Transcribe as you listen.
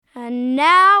And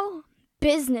now,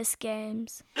 business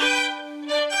games.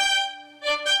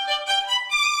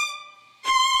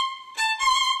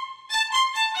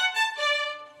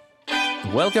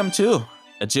 Welcome to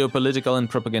a geopolitical and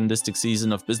propagandistic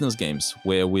season of business games,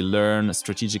 where we learn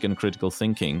strategic and critical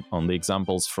thinking on the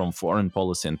examples from foreign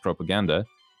policy and propaganda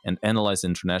and analyze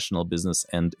international business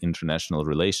and international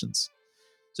relations.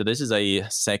 So this is a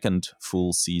second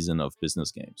full season of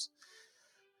business games.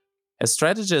 As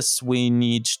strategists, we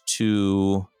need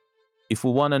to, if we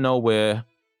want to know where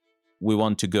we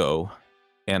want to go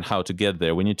and how to get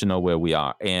there, we need to know where we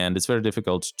are. And it's very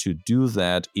difficult to do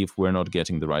that if we're not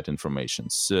getting the right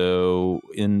information. So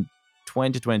in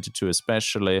 2022,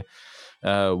 especially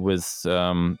with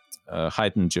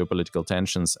heightened geopolitical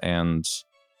tensions and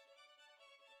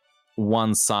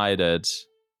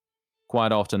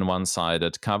quite often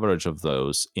one-sided coverage of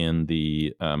those in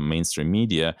the mainstream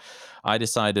media, I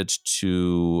decided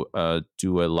to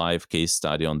do a live case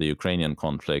study on the Ukrainian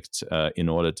conflict in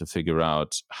order to figure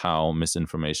out how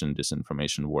misinformation and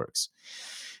disinformation works.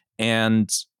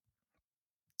 And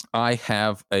I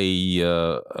have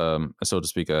so to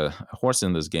speak, a horse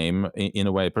in this game, in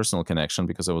a way, a personal connection,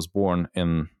 because I was born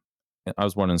in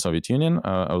Soviet Union.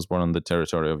 I was born on the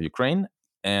territory of Ukraine.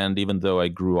 And even though I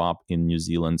grew up in New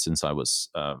Zealand since I was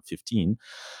 15,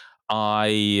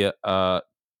 I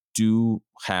do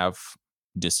have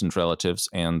distant relatives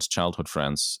and childhood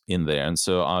friends in there. And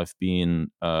so I've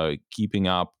been keeping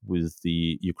up with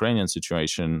the Ukrainian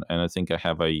situation, and I think I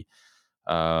have a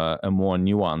more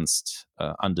nuanced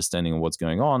understanding of what's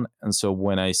going on. And so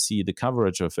when I see the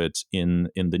coverage of it in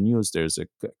the news, there's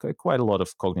quite a lot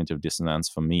of cognitive dissonance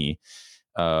for me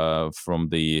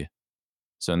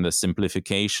So in the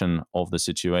simplification of the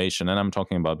situation, and I'm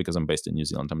talking about, because I'm based in New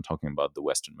Zealand, I'm talking about the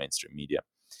Western mainstream media.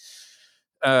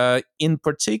 In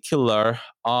particular,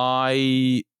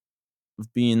 I've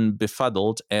been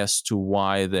befuddled as to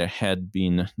why there had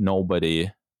been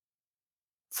nobody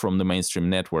from the mainstream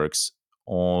networks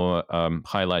or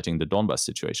highlighting the Donbas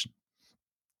situation.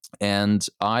 And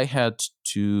I had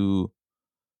to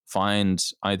find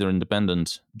either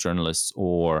independent journalists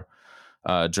or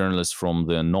journalists from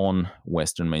the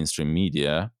non-Western mainstream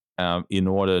media in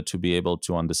order to be able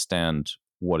to understand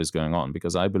what is going on.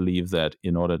 Because I believe that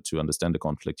in order to understand the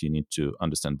conflict, you need to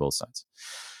understand both sides.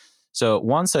 So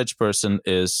one such person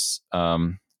is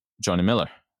Johnny Miller,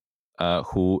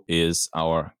 who is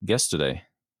our guest today.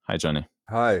 Hi, Johnny.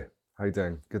 Hi, how you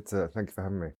doing? Good. Thank you for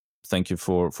having me. Thank you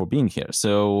for being here.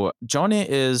 So Johnny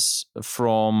is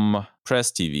from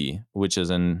Press TV, which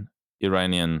is an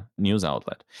Iranian news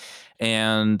outlet.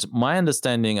 And my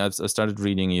understanding, I've started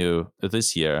reading you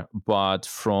this year, but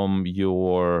from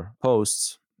your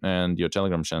posts and your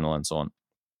Telegram channel and so on,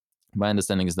 my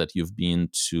understanding is that you've been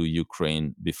to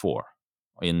Ukraine before.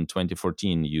 In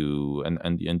 2014,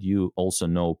 you also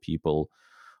know people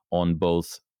on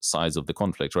both sides of the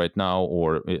conflict right now,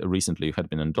 or recently you had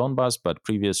been in Donbas, but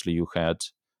previously you had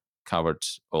covered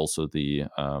also the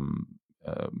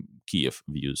Kiev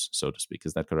views, so to speak.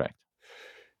 Is that correct?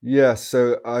 Yeah,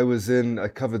 so I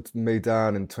covered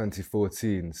Maidan in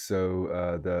 2014, so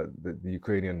the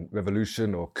Ukrainian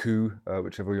revolution or coup,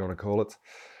 whichever you want to call it.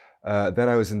 Then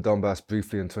I was in Donbass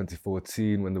briefly in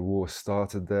 2014 when the war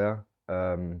started there.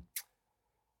 And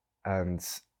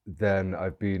then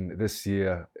I've been this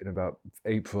year in about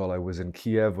April, I was in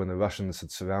Kiev when the Russians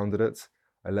had surrounded it.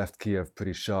 I left Kiev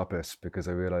pretty sharpish because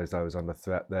I realized I was under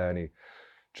threat there. Any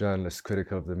journalist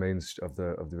critical of the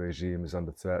regime is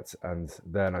under threat. And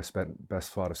then I spent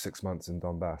best part of 6 months in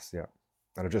Donbass. Yeah,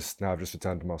 and I've just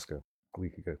returned to Moscow a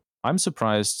week ago. I'm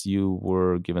surprised you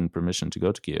were given permission to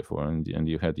go to Kiev, and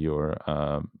you had your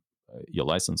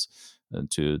license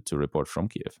to report from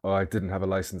Kiev. Oh, I didn't have a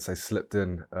license. I slipped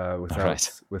in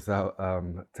without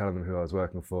telling them who I was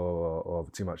working for or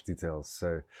too much details.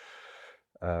 So,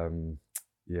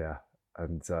 yeah.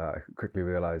 And I quickly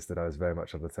realized that I was very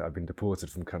much under threat. I've been deported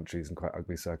from countries in quite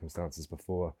ugly circumstances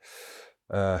before.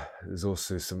 There's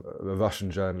also a Russian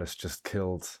journalist just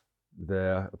killed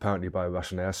there, apparently by a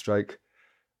Russian airstrike.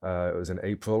 It was in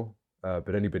April,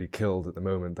 but anybody killed at the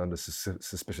moment under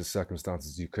suspicious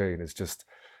circumstances in Ukraine is just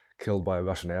killed by a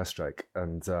Russian airstrike.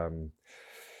 And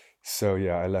so,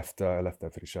 yeah, I left there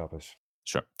pretty sharpish.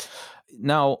 Sure.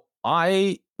 Now,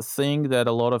 I think that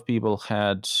a lot of people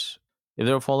had, if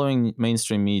they're following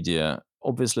mainstream media,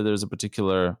 obviously there's a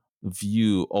particular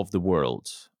view of the world,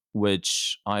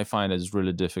 which I find is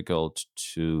really difficult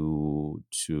to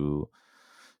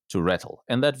rattle.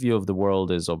 And that view of the world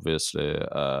is obviously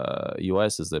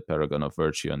US is the paragon of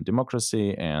virtue and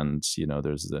democracy, and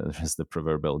there's the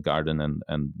proverbial garden,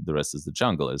 and the rest is the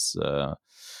jungle. Is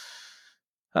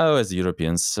Oh, as the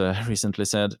Europeans recently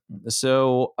said.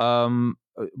 So,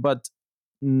 but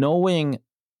knowing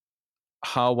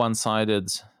how one-sided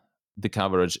the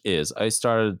coverage is, I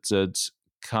started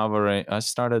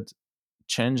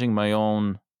changing my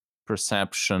own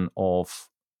perception of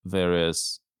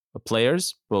various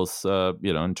players, both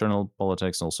internal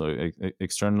politics, also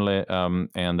externally,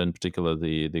 and in particular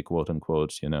the quote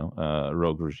unquote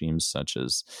rogue regimes such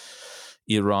as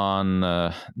Iran,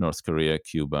 North Korea,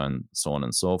 Cuba, and so on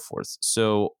and so forth.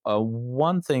 So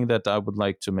one thing that I would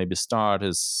like to maybe start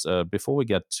is before we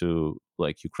get to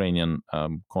like Ukrainian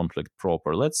conflict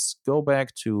proper, let's go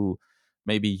back to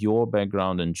maybe your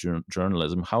background in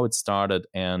journalism, how it started,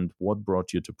 and what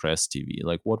brought you to Press TV.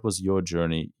 Like, what was your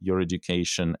journey, your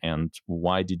education, and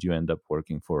why did you end up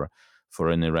working for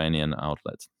an Iranian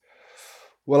outlet?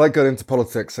 Well, I got into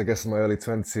politics, I guess, in my early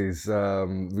 20s,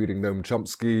 reading Noam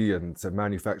Chomsky and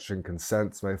Manufacturing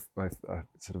Consent, my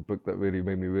sort of book that really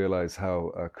made me realize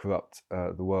how corrupt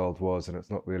the world was, and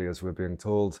it's not really as we're being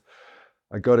told.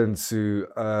 I got into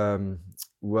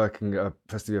working at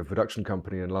Press TV, a production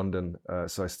company in London,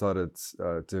 so I started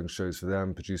doing shows for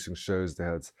them, producing shows. They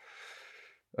had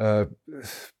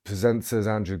presenters,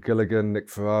 Andrew Gilligan, Nick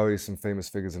Ferrari, some famous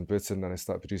figures in Britain, and I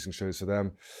started producing shows for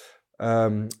them. I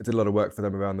did a lot of work for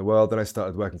them around the world. Then I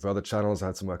started working for other channels. I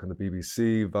had some work on the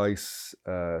BBC, Vice,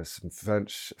 some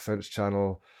French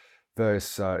channel,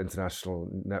 various international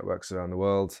networks around the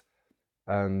world,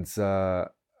 and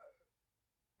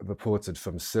reported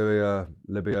from Syria,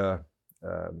 Libya,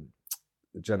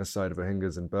 the genocide of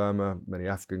Rohingyas in Burma, many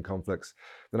African conflicts.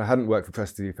 Then I hadn't worked for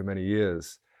Press TV for many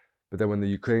years. But then when the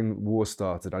Ukraine war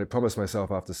started, I promised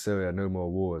myself after Syria, no more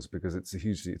wars, because it's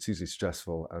hugely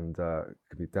stressful and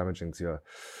could be damaging to your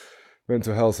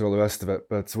mental health and all the rest of it.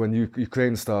 But when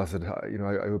Ukraine started, I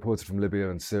reported from Libya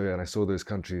and Syria, and I saw those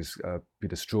countries be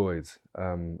destroyed.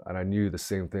 And I knew the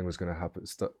same thing was going to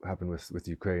happen with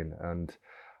Ukraine. And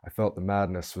I felt the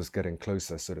madness was getting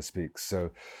closer, so to speak.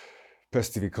 So Press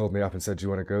TV called me up and said, "Do you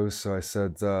want to go?" So I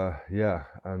said, "Yeah."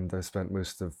 And I spent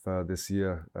most of this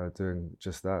year doing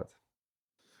just that.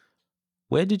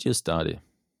 Where did you study?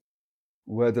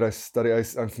 Where did I study?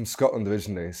 I'm from Scotland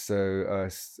originally, so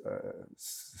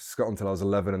Scotland till I was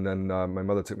 11, and then my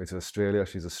mother took me to Australia.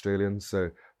 She's Australian, so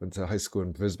went to high school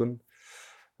in Brisbane,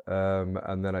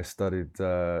 and then I studied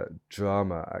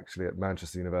drama actually at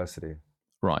Manchester University.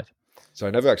 Right. So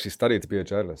I never actually studied to be a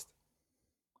journalist.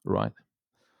 Right.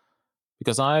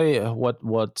 Because what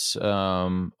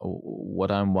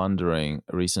I'm wondering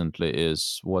recently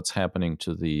is what's happening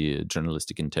to the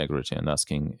journalistic integrity and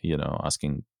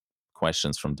asking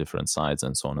questions from different sides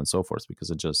and so on and so forth. Because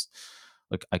it just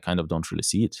like I kind of don't really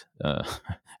see it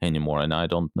anymore, and I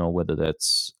don't know whether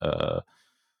that's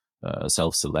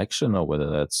self-selection or whether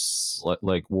that's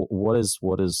what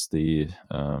is the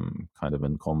kind of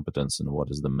incompetence and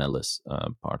what is the malice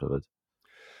part of it.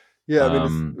 Yeah, I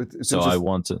mean, it's so I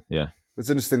want to, yeah. It's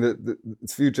interesting that the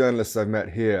few journalists I've met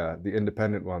here, the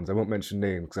independent ones, I won't mention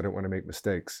names because I don't want to make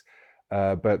mistakes,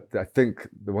 but I think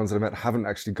the ones that I met haven't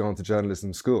actually gone to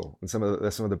journalism school, and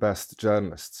they're some of the best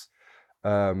journalists.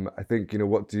 I think,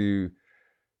 what do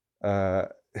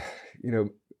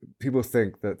people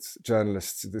think that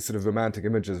journalists, the sort of romantic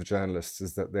images of journalists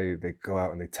is that they go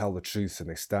out and they tell the truth and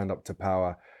they stand up to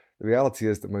power. The reality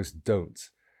is that most don't.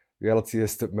 The reality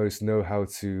is that most know how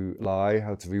to lie,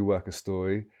 how to rework a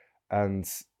story, and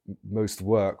most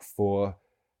work for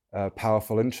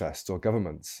powerful interests or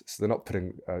governments. So they're not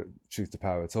putting truth to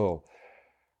power at all.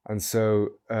 And so,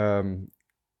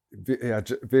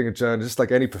 being a journalist, just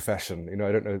like any profession,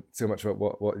 I don't know too much about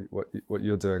what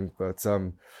you're doing, but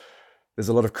there's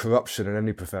a lot of corruption in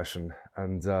any profession,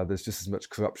 and there's just as much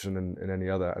corruption in any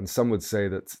other. And some would say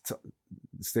that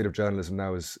the state of journalism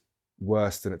now is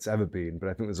worse than it's ever been, but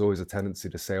I think there's always a tendency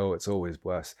to say, oh, it's always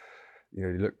worse. You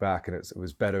look back and it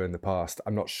was better in the past.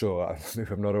 I'm not sure.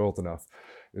 Maybe I'm not old enough.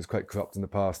 It was quite corrupt in the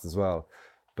past as well.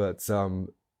 But Noam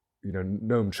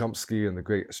Chomsky and the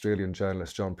great Australian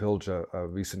journalist John Pilger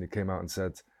recently came out and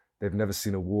said they've never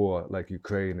seen a war like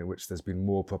Ukraine in which there's been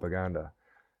more propaganda.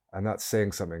 And that's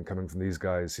saying something coming from these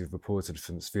guys who've reported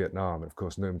from Vietnam. And of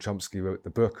course, Noam Chomsky wrote the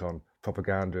book on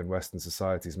propaganda in Western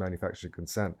societies, Manufactured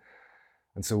Consent.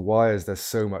 And so why is there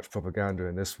so much propaganda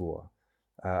in this war?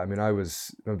 I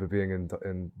remember being in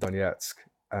Donetsk,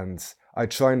 and I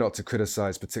try not to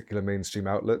criticize particular mainstream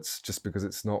outlets just because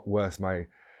it's not worth my,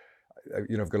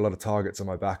 I've got a lot of targets on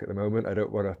my back at the moment. I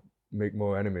don't want to make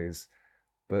more enemies.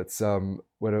 But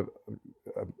when a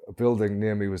building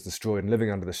near me was destroyed and living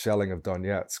under the shelling of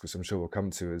Donetsk, which I'm sure we'll come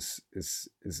to, is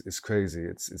crazy.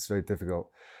 It's very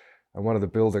difficult. and one of the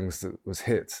buildings that was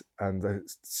hit, and they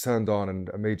turned on, and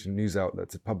a major news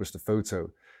outlet had published a photo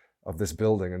of this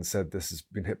building and said this has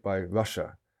been hit by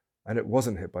Russia. And it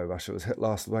wasn't hit by Russia, it was hit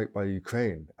last night by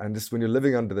Ukraine. And just when you're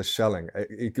living under the shelling,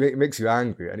 it makes you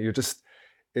angry, and you're just,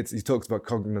 you talked about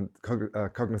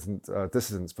cognizant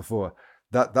dissonance before.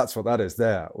 That's what that is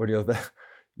there. When you're there,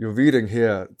 you're reading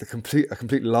here a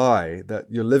complete lie that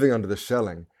you're living under the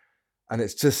shelling, and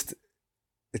it's just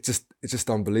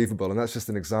unbelievable. And that's just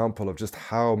an example of just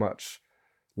how much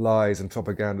lies and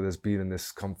propaganda there's been in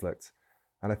this conflict.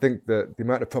 And I think that the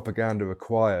amount of propaganda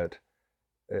required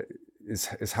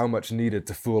is how much needed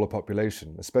to fool a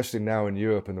population, especially now in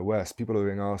Europe and the West. People are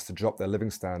being asked to drop their living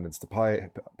standards, to pay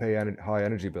high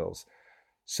energy bills.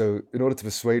 So in order to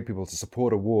persuade people to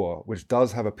support a war, which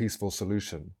does have a peaceful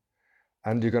solution,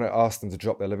 and you're going to ask them to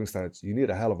drop their living standards, you need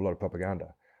a hell of a lot of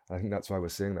propaganda. I think that's why we're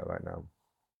seeing that right now.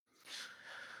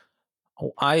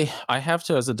 I have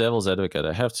to, as a devil's advocate,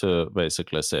 I have to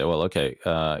basically say, well, okay,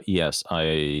 yes,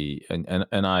 I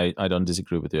don't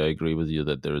disagree with you. I agree with you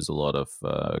that there is a lot of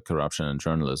corruption in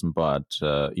journalism, but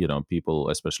people,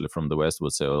 especially from the West,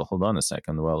 would say, well, hold on a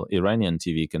second. Well, Iranian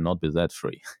TV cannot be that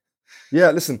free.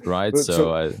 Yeah, listen. Right.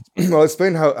 I'll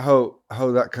explain how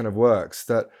that kind of works.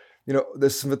 That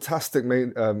there's some fantastic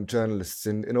journalists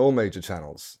in all major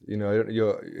channels.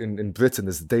 You're in Britain.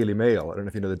 There's the Daily Mail. I don't know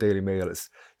if you know the Daily Mail.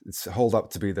 It's held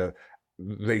up to be the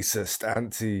racist,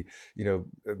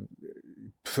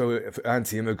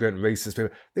 anti-immigrant racist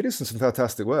paper. They do some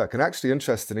fantastic work, and actually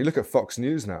interesting. You look at Fox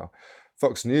News now.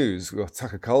 Fox News, well,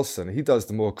 Tucker Carlson, he does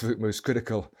the most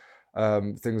critical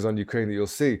things on Ukraine that you'll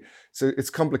see. So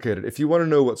it's complicated. If you want to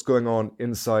know what's going on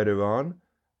inside Iran,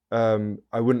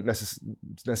 I wouldn't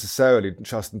necessarily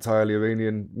trust entirely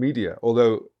Iranian media,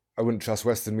 although I wouldn't trust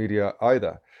Western media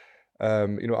either.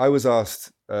 I was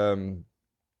asked to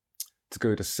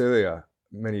go to Syria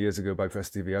many years ago by Press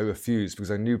TV. I refused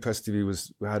because I knew Press TV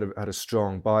had a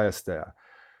strong bias there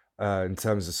in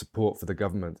terms of support for the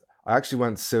government. I actually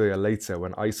went to Syria later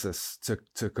when ISIS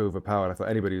took over power, and I thought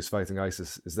anybody who's fighting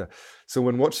ISIS is there. So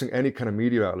when watching any kind of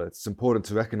media outlet, it's important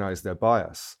to recognize their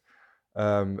bias.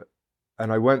 And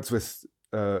I went with,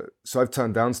 so I've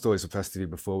turned down stories for Press TV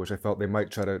before, which I felt they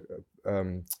might try to,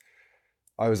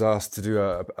 I was asked to do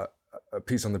a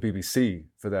piece on the BBC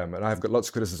for them, and I've got lots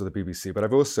of criticism of the BBC, but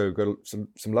I've also got some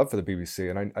love for the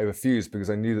BBC, and I refused because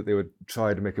I knew that they would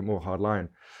try to make it more hardline.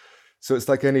 So it's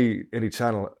like any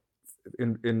channel.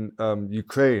 In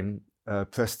Ukraine,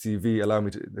 Press TV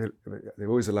they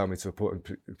always allow me to report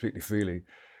completely freely.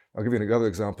 I'll give you another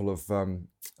example of, I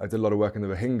did a lot of work in the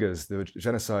Rohingyas, the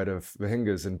genocide of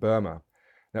Rohingyas in Burma.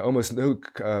 Now, almost no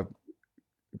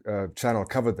channel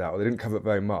covered that, or they didn't cover it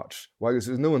very much. Why? Because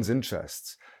there was no one's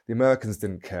interests. The Americans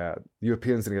didn't care, the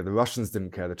Europeans didn't care, the Russians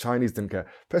didn't care, the Chinese didn't care.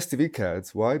 Press TV cared.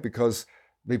 Why? Because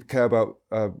they care about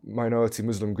minority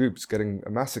Muslim groups getting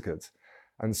massacred.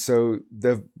 And so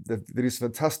they do some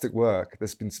fantastic work.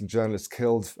 There's been some journalists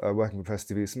killed working for Press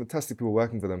TV, some fantastic people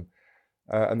working for them.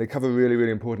 And they cover really,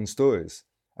 really important stories.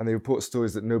 And they report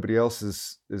stories that nobody else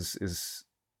is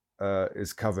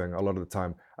covering a lot of the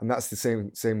time. And that's the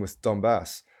same with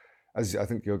Donbass. As I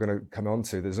think you're going to come on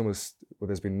to,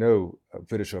 there's been no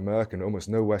British or American, almost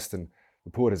no Western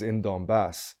reporters in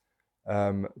Donbass.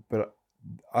 But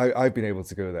I've been able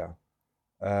to go there.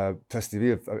 Press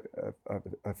TV,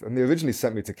 and they originally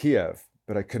sent me to Kiev,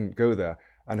 but I couldn't go there.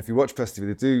 And if you watch Press TV,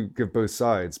 they do give both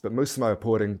sides, but most of my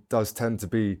reporting does come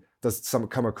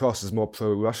across as more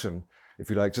pro-Russian,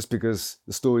 if you like, just because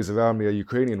the stories around me are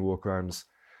Ukrainian war crimes.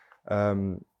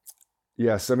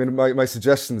 Yes, I mean, my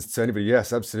suggestions to anybody,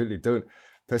 yes, absolutely, don't.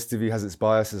 Press TV has its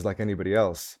biases like anybody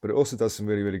else, but it also does some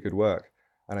really, really good work.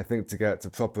 And I think to get to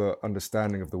proper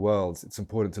understanding of the world, it's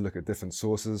important to look at different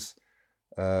sources.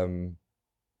 And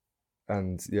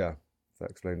yeah,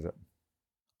 that explains it.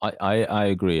 I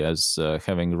agree. As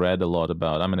having read a lot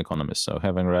about, I'm an economist, so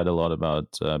having read a lot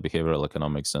about behavioral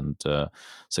economics and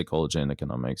psychology and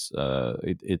economics,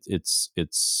 it's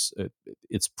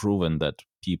proven that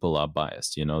people are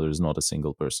biased. There's not a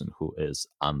single person who is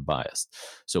unbiased.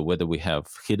 So whether we have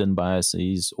hidden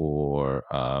biases or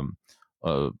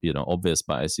obvious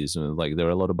biases, like there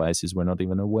are a lot of biases we're not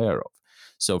even aware of.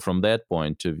 So from that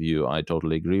point of view, I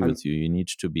totally agree with you. You need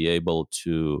to be able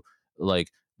to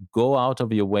go out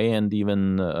of your way and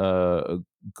even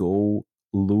go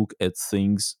look at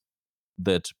things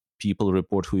that people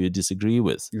report who you disagree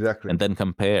with. Exactly. And then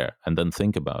compare and then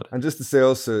think about it. And just to say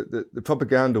also, the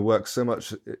propaganda works so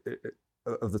much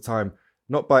of the time,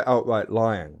 not by outright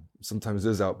lying. Sometimes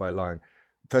it is outright lying.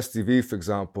 Press TV, for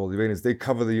example, the Iranians, they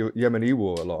cover the Yemeni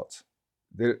war a lot.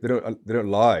 They don't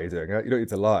lie doing it. You don't need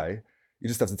to lie. You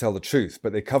just have to tell the truth,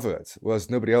 but they cover it, whereas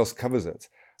nobody else covers it.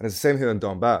 And it's the same here in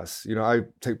Donbass. I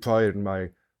take pride in my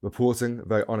reporting,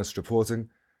 very honest reporting.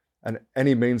 And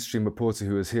any mainstream reporter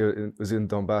who was was in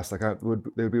Donbass,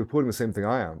 they would be reporting the same thing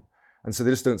I am. And so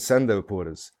they just don't send their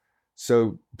reporters.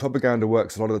 So propaganda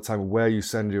works a lot of the time where you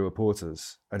send your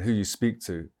reporters and who you speak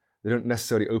to. They don't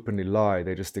necessarily openly lie.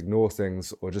 They just ignore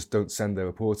things or just don't send their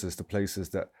reporters to places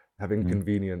that have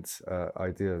inconvenient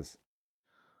ideas.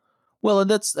 Well, and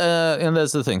that's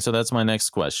the thing. So that's my next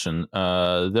question.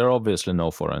 There are obviously no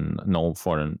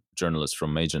foreign journalists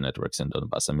from major networks in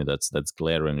Donbass. I mean, that's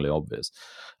glaringly obvious.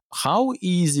 How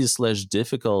easy /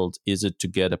 difficult is it to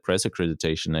get a press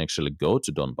accreditation and actually go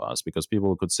to Donbass? Because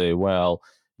people could say, well,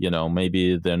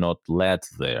 maybe they're not let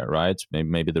there, right?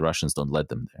 Maybe the Russians don't let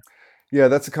them there. Yeah,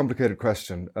 that's a complicated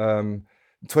question.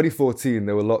 2014,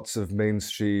 there were lots of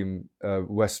mainstream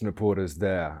Western reporters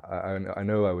there. I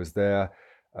know I was there.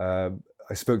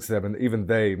 I spoke to them, and even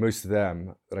most of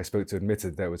them that I spoke to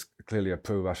admitted there was clearly a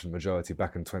pro-Russian majority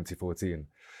back in 2014.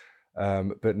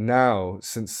 But now,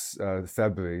 since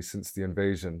February, since the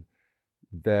invasion,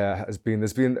 there has been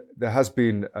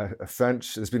a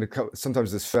French.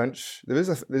 Sometimes there's French. There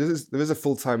is a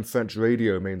full-time French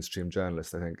radio mainstream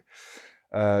journalist, I think.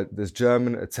 There's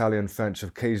German, Italian, French have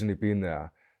occasionally been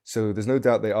there. So there's no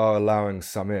doubt they are allowing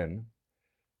some in.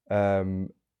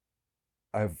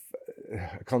 I've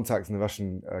contacted the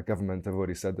Russian government, I've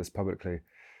already said this publicly,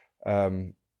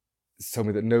 told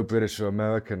me that no British or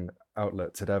American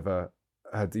outlet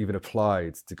had even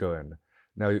applied to go in.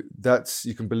 Now,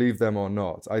 you can believe them or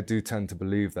not. I do tend to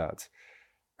believe that.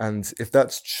 And if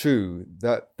that's true,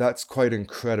 that's quite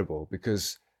incredible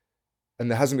and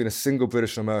there hasn't been a single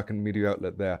British or American media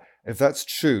outlet there. If that's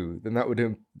true, then that would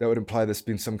imply there's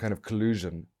been some kind of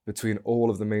collusion between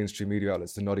all of the mainstream media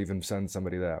outlets to not even send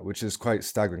somebody there, which is quite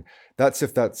staggering. That's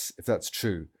if that's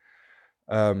true,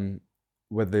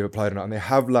 whether they applied or not. And they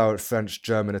have allowed French,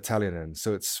 German, Italian in.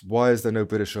 So why is there no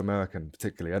British or American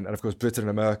particularly? And of course, Britain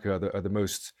and America are the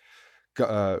most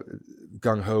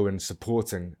gung-ho in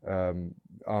supporting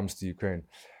arms to Ukraine.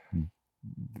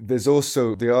 There's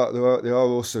also they are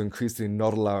also increasingly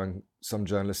not allowing some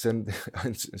journalists in.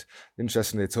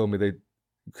 Interestingly, they told me they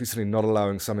increasingly not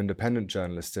allowing some independent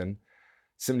journalists in,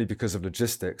 simply because of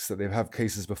logistics. That they've had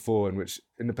cases before in which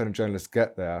independent journalists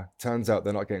get there, turns out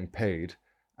they're not getting paid,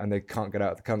 and they can't get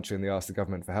out of the country, and they ask the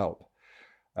government for help.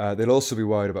 They'll also be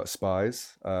worried about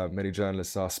spies. Many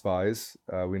journalists are spies.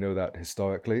 We know that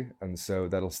historically, and so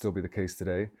that'll still be the case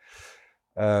today.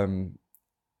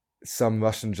 Some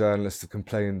Russian journalists have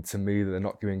complained to me that they're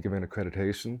not given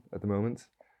accreditation at the moment.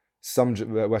 Some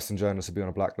Western journalists will be on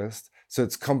a blacklist. So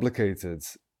it's complicated,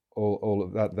 all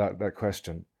of that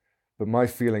question. But my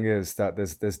feeling is that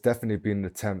there's definitely been an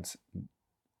attempt,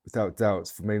 without doubt,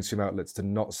 for mainstream outlets to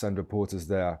not send reporters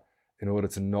there in order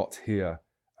to not hear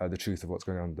the truth of what's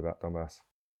going on in Donbass.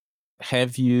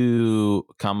 Have you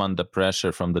come under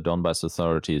pressure from the Donbass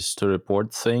authorities to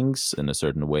report things in a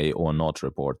certain way or not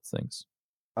report things?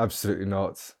 Absolutely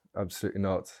not. Absolutely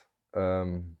not.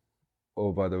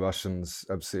 Or by the Russians,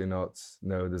 absolutely not.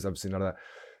 No, there's absolutely none of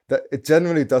that. It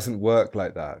generally doesn't work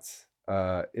like that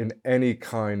in any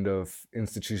kind of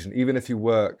institution. Even if you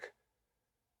work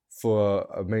for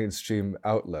a mainstream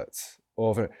outlet,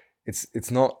 it's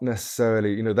not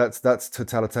necessarily, that's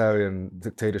totalitarian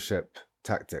dictatorship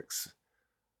tactics,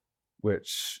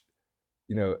 which,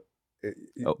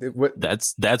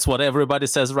 that's what everybody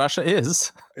says Russia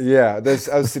is. Yeah,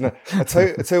 I'll tell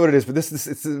you what it is. But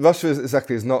Russia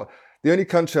is not the only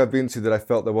country I've been to that I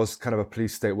felt there was kind of a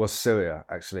police state was Syria.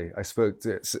 Actually, I spoke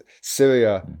to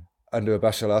Syria under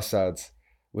Bashar al-Assad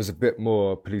was a bit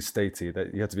more police statey.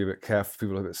 That you had to be a bit careful.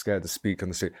 People are a bit scared to speak on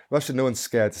the street. Russia, no one's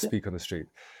scared to speak on the street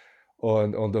or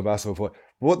on Donbass or before.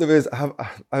 What there is, I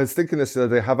was thinking this the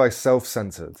other day. Have I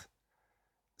self-censored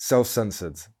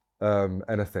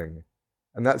anything?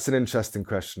 And that's an interesting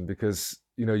question because,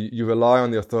 you rely on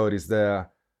the authorities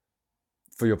there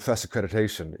for your press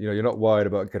accreditation. You're not worried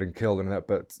about getting killed and that,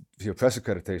 but for your press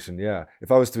accreditation, yeah.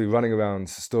 If I was to be running around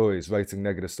stories, writing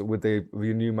negative stuff, would they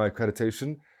renew my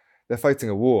accreditation? They're fighting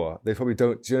a war. They probably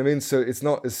don't. Do you know what I mean? So it's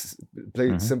not as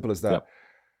simple as that. Yep.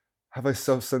 Have I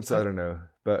self-censored? I don't know.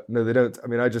 But no, they don't. I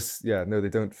mean, they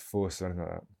don't force or anything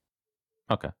like that.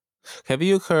 Okay. Have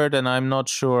you heard, and I'm not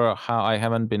sure how, I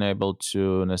haven't been able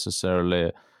to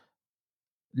necessarily...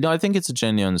 No, I think it's a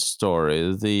genuine story.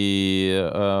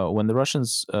 When the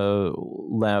Russians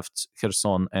left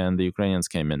Kherson and the Ukrainians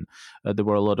came in, there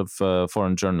were a lot of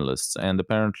foreign journalists, and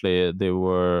apparently they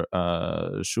were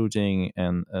shooting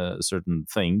and certain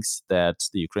things that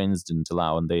the Ukrainians didn't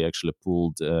allow, and they actually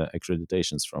pulled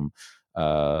accreditations from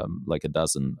like a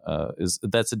dozen.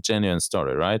 That's a genuine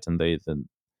story, right? And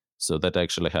so that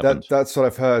actually happened. That's what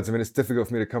I've heard. I mean, it's difficult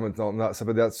for me to comment on that. So,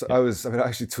 but I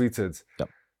actually tweeted,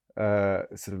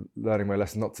 sort of learning my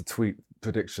lesson not to tweet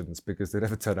predictions because they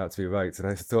never turn out to be right. And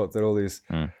I thought that all these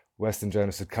Western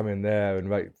journalists would come in there and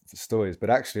write stories, but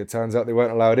actually it turns out they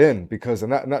weren't allowed in because,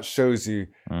 and that shows you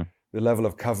the level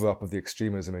of cover-up of the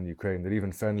extremism in Ukraine, that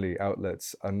even friendly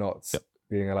outlets are not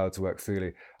being allowed to work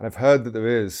freely. And I've heard that there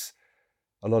is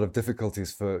a lot of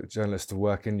difficulties for journalists to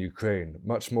work in Ukraine,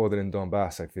 much more than in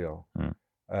Donbass, I feel. In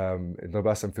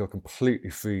Donbass, I feel completely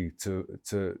free to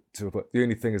but the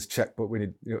only thing is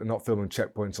not filming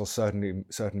checkpoints or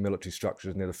certain military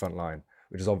structures near the front line,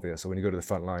 which is obvious. So when you go to the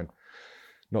front line,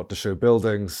 not to show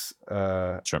buildings,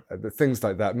 things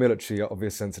like that, military,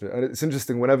 obvious, sensitive. And it's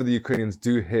interesting, whenever the Ukrainians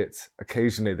do hit,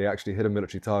 occasionally they actually hit a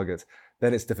military target,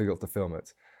 then it's difficult to film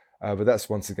it. But that's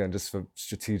once again just for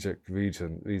strategic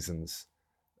reasons.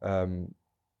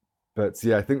 But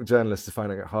yeah, I think journalists are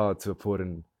finding it hard to report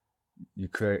in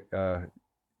Ukraine.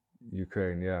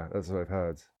 Yeah, that's what I've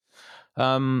heard.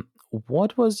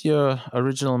 What was your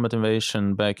original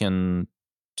motivation back in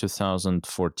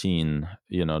 2014,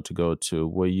 to go to?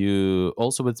 Were you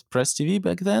also with Press TV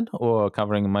back then, or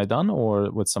covering Maidan,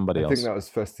 or with somebody else? I think that was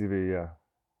Press TV,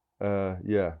 yeah.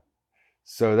 Yeah.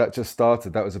 So that just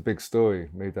started. That was a big story,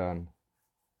 Maidan.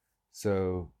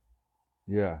 So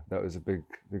yeah, that was a big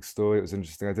story. It was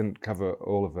interesting. I didn't cover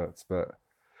all of it, but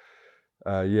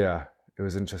yeah, it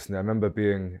was interesting. I remember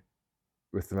being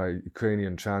with my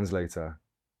Ukrainian translator,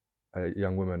 a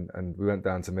young woman, and we went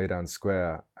down to Maidan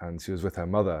Square, and she was with her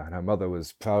mother, and her mother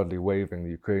was proudly waving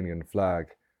the Ukrainian flag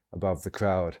above the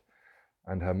crowd.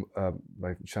 And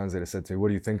my translator said to me, "What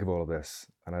do you think of all of this?"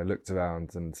 And I looked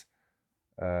around and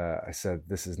I said,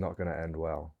 "This is not going to end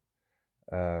well."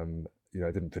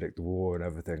 I didn't predict the war and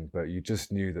everything, but you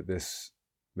just knew that this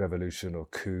revolution or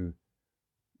coup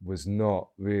was not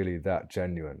really that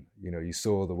genuine. You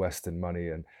saw the Western money,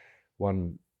 and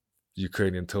one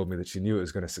Ukrainian told me that she knew it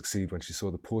was going to succeed when she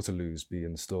saw the Portaloos be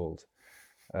installed.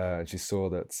 And she saw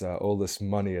that all this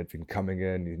money had been coming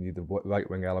in. You knew the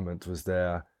right-wing element was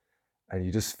there, and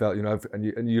you just felt,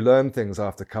 and you learn things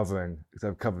after covering, because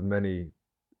I've covered many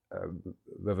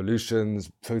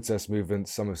revolutions, protest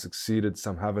movements. Some have succeeded,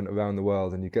 some haven't around the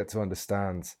world, and you get to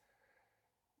understand,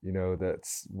 that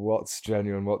what's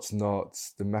genuine, what's not,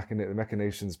 the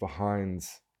machinations behind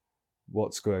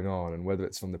what's going on, and whether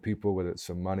it's from the people, whether it's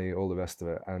from money, all the rest of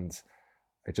it. And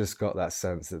I just got that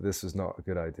sense that this was not a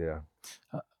good idea.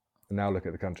 And now look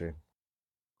at the country.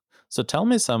 So tell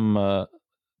me some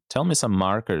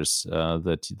markers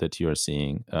that you are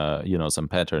seeing. Some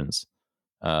patterns.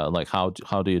 Like how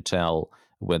do you tell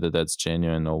whether that's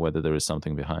genuine or whether there is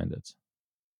something behind it?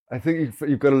 I think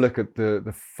you've got to look at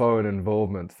the foreign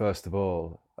involvement first of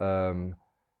all.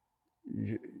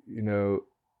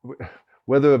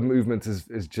 Whether a movement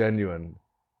is genuine,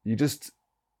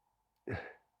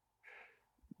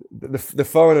 the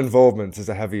foreign involvement is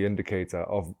a heavy indicator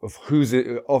of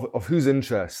whose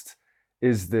interest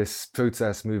is this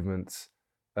protest movement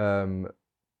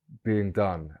being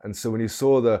done. And so when you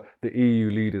saw the EU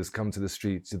leaders come to the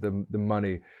streets, the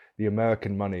money, the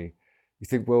American money, you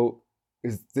think, well,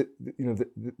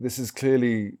 this is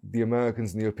clearly the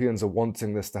Americans and the Europeans are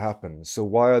wanting this to happen. So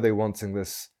why are they wanting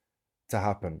this to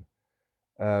happen?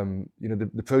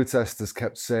 The protesters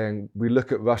kept saying, we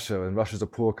look at Russia, and Russia's a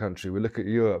poor country. We look at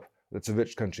Europe, that's a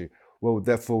rich country. Well,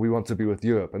 therefore we want to be with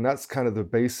Europe. And that's kind of the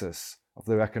basis of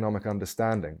their economic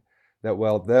understanding, that,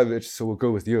 well, they're rich, so we'll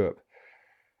go with Europe.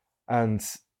 And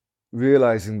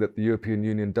realizing that the European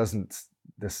Union doesn't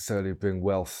necessarily bring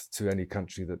wealth to any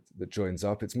country that joins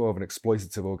up. It's more of an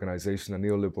exploitative organization, a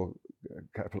neoliberal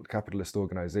capitalist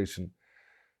organization.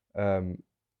 And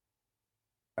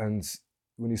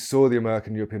when you saw the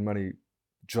American European money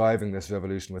driving this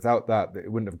revolution, without that,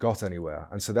 it wouldn't have got anywhere.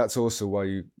 And so that's also why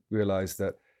you realize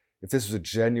that if this was a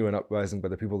genuine uprising by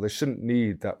the people, they shouldn't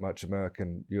need that much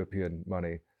American European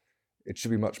money. It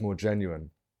should be much more genuine.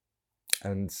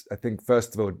 And I think,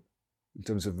 first of all, in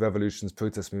terms of revolutions,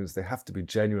 protest movements, they have to be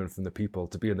genuine from the people,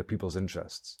 to be in the people's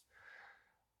interests.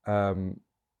 And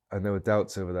there were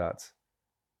doubts over that.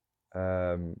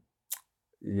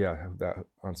 Yeah, that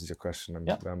answers your question. I'm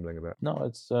rambling a bit. No,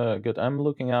 it's good. I'm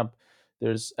looking up.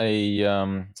 There's a.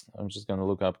 I'm just going to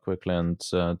look up quickly and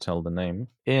tell the name.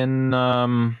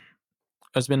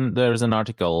 There's an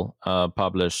article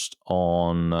published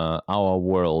on Our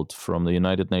World from the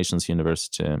United Nations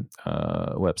University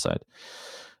website,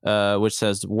 which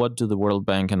says, "What do the World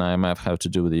Bank and IMF have to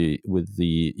do with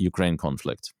the Ukraine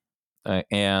conflict?"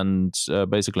 and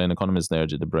basically, an economist there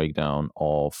did a breakdown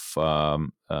of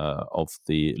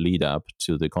the lead up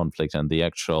to the conflict and the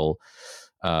actual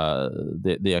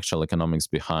the actual economics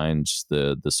behind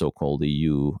the so-called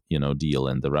EU deal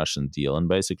and the Russian deal, and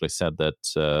basically said that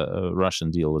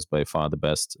Russian deal was by far the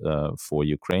best for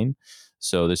Ukraine.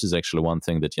 So this is actually one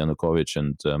thing that Yanukovych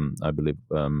and I believe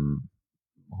who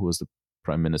was the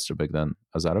prime minister back then,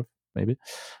 Azarov, maybe.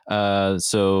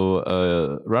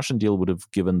 Russian deal would have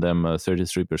given them a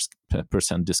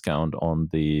 33% discount on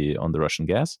the Russian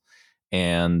gas,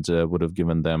 and would have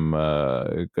given them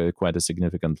quite a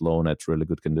significant loan at really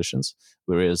good conditions.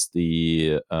 Whereas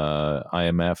the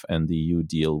IMF and the EU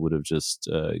deal would have just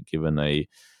given a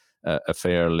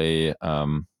fairly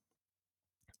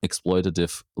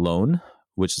exploitative loan,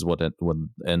 which is what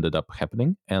ended up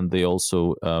happening. And they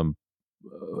also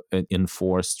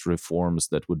enforced reforms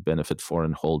that would benefit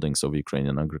foreign holdings of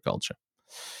Ukrainian agriculture,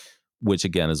 which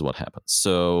again is what happened.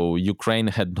 So Ukraine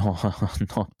had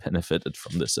not benefited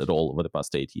from this at all over the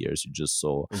past 8 years. You just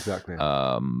saw Exactly.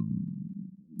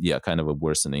 Kind of a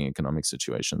worsening economic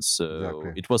situation. So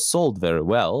Exactly. it was sold very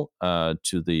well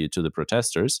to the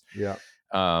protesters. Yeah.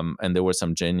 And there was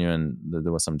some genuine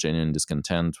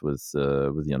discontent with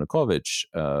Yanukovych,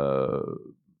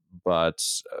 but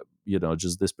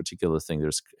just this particular thing.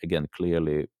 There's again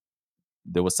clearly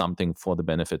there was something for the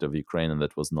benefit of Ukraine, and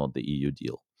that was not the EU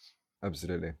deal.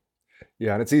 Absolutely.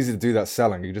 Yeah, and it's easy to do that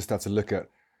selling. You just have to look at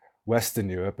Western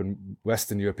Europe, and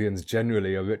Western Europeans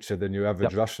generally are richer than your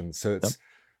average Russian. So it's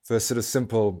for a sort of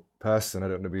simple person, I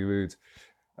don't want to be rude,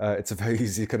 it's a very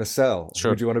easy kind of sell.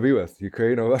 Sure. Who do you want to be with,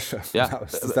 Ukraine or Russia? Yeah,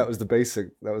 that was the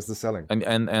basic. That was the selling.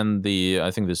 And the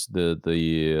I think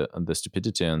the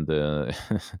stupidity and the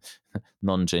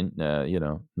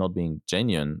not being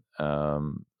genuine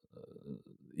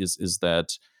is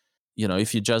that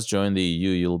if you just join the EU,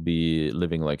 you'll be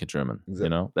living like a German.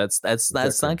 Exactly. That's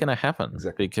not going to happen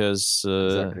because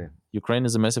Exactly. Ukraine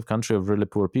is a massive country of really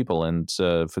poor people, and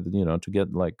for to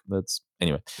get like that's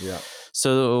anyway. Yeah.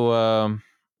 So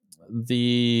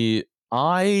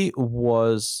I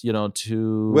was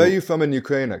to Where are you from in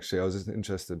Ukraine? Actually, I was just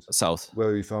interested. South. Where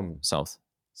are you from? South.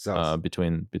 South.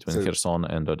 Between Kherson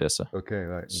and Odessa. Okay,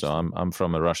 right. So I'm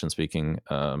from a Russian-speaking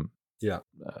part.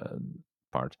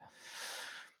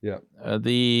 Yeah.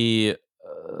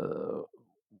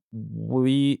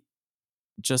 We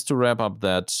just to wrap up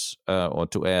that, or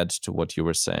to add to what you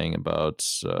were saying about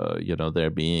there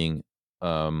being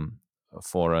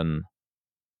foreign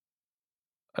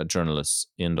journalists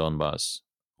in Donbass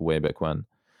way back when.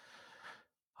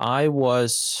 I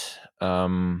was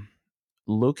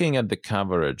looking at the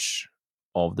coverage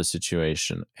of the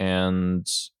situation and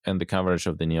the coverage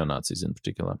of the neo-Nazis in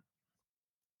particular.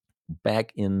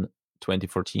 Back in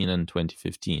 2014 and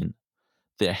 2015,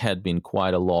 there had been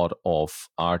quite a lot of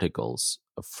articles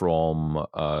from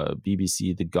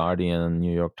BBC, The Guardian,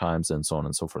 New York Times, and so on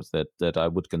and so forth that I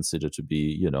would consider to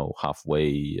be,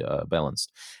 halfway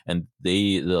balanced. And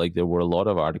there were a lot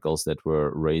of articles that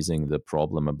were raising the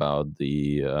problem about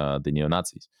the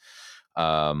neo-Nazis.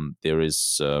 There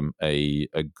is a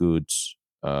good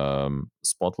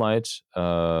spotlight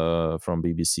from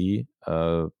BBC,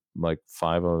 like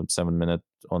 5 or 7 minute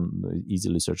on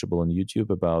easily searchable on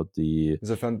YouTube about the. There's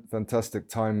a fantastic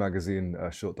Time magazine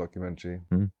short documentary.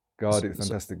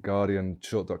 Fantastic Guardian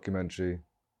short documentary.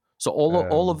 So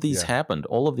all of these happened.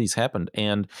 All of these happened,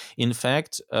 and in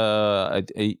fact,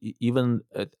 even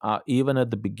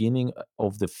at the beginning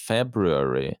of the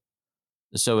February,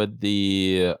 so at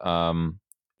the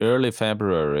early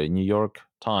February, New York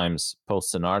Times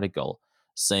posts an article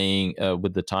saying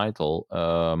with the title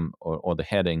or the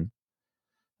heading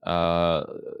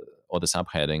or the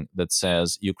subheading that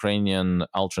says Ukrainian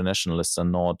ultranationalists are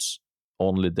not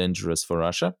only dangerous for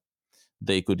Russia,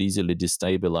 they could easily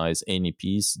destabilize any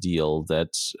peace deal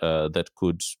that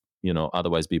could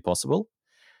otherwise be possible.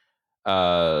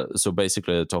 So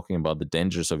basically, they're talking about the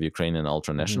dangers of Ukrainian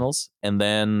ultranationals, and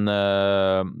then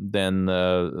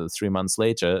 3 months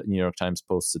later, New York Times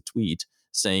posts a tweet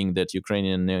saying that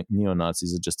Ukrainian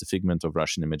neo-Nazis are just a figment of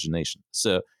Russian imagination.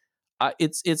 So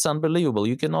it's unbelievable.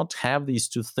 You cannot have these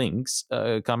two things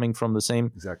coming from the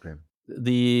same. Exactly.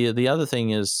 The other thing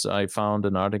is I found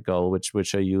an article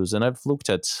which I use, and I've looked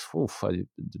at a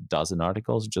dozen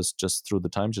articles just through the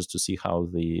time just to see how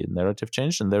the narrative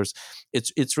changed. And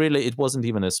it's really, it wasn't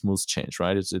even a smooth change,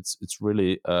 right? It's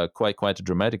really quite a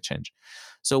dramatic change.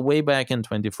 So way back in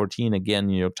 2014, again,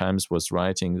 New York Times was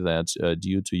writing that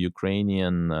due to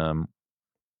Ukrainian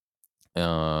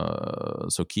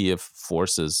so Kiev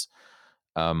forces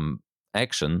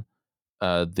action,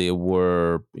 there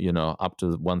were up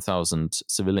to 1,000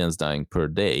 civilians dying per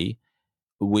day,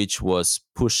 which was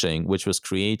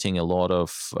creating a lot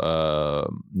of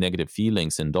negative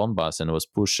feelings in Donbass, and was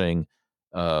pushing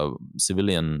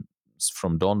civilians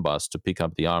from Donbass to pick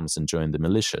up the arms and join the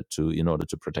militia in order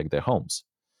to protect their homes.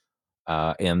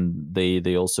 And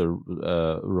they also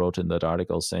wrote in that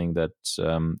article saying that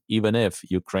even if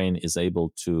Ukraine is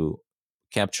able to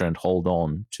capture and hold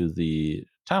on to the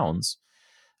towns,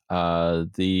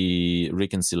 the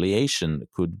reconciliation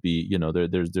could be,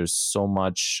 there's so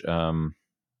much,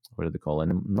 what do they call it?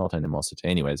 Not animosity.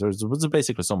 Anyways, there was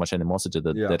basically so much animosity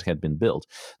that had been built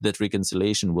that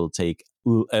reconciliation will take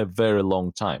a very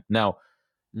long time. Now,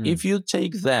 if you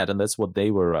take that, and that's what they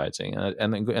were writing,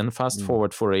 and fast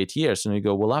forward for 8 years, and you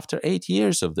go, well, after 8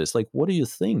 years of this, like, what do you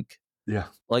think? Yeah.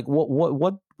 Like,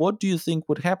 what do you think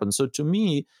would happen? So to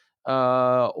me,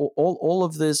 all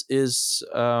of this is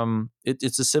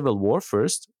it's a civil war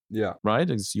first. Yeah. Right.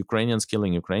 It's Ukrainians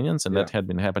killing Ukrainians, and that had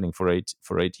been happening for 8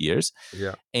 years.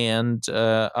 Yeah. And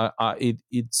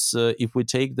it's if we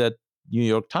take that New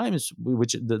York Times,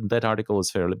 which that article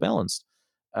is fairly balanced,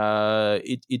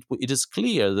 it is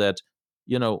clear that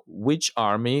which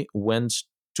army went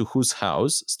to whose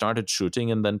house, started shooting,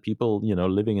 and then people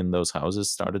living in those houses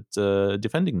started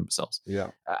defending themselves.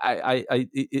 Yeah.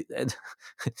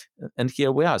 And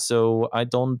here we are. So I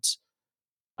don't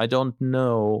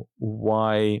know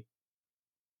why.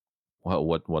 Well,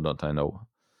 what don't I know?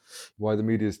 Why the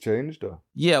media's changed? Or?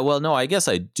 Yeah, well, no, I guess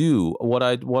I do. What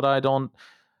I don't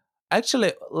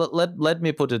actually let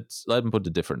me put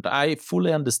it different. I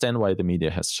fully understand why the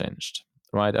media has changed.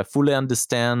 Right, I fully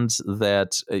understand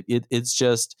that it's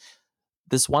just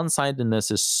this one-sidedness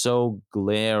is so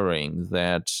glaring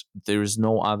that there is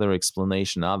no other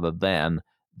explanation other than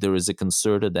there is a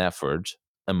concerted effort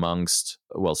amongst,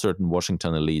 well, certain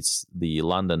Washington elites, the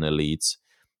London elites,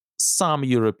 some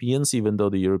Europeans, even though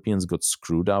the Europeans got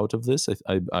screwed out of this.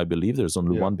 I believe there's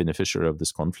only one beneficiary of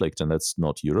this conflict, and that's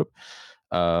not Europe.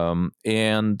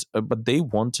 But they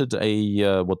wanted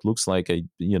a what looks like a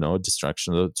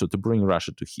distraction to bring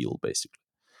Russia to heel, basically.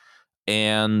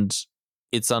 And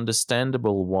it's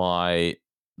understandable why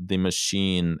the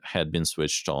machine had been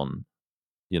switched on.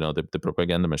 The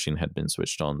propaganda machine had been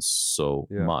switched on so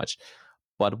much.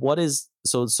 But what is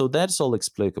so that's all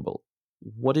explicable.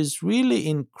 What is really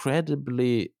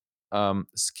incredibly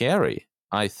scary,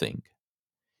 I think,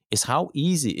 is how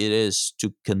easy it is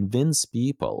to convince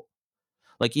people.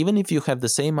 Like, even if you have the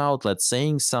same outlet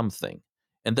saying something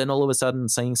and then all of a sudden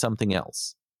saying something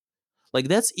else, like,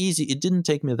 that's easy. It didn't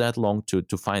take me that long to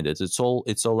find it. It's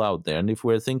all out there. And if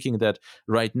we're thinking that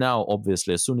right now,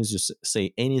 obviously, as soon as you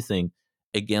say anything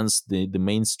against the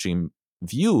mainstream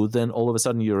view, then all of a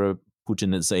sudden you're a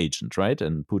Putin's agent, right?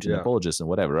 And Putin apologist and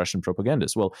whatever, Russian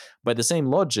propagandist. Well, by the same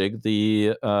logic,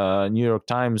 the New York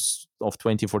Times of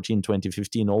 2014,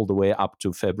 2015, all the way up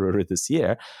to February this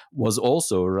year was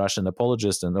also a Russian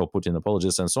apologist and Putin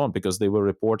apologist and so on, because they were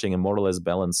reporting a more or less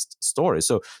balanced story.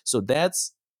 So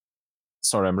that's,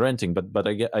 sorry, I'm ranting, but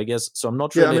I guess so. I'm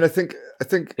not really. Yeah, I mean, I think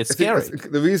it's scary. I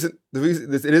think the reason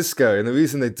it is scary, and the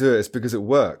reason they do it is because it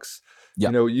works.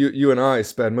 Yeah. You and I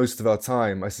spend most of our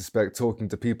time, I suspect, talking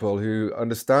to people who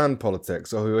understand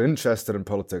politics or who are interested in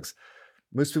politics.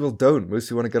 Most people don't. Most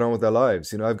people want to get on with their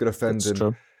lives. I've got a friend just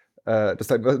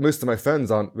like most of my friends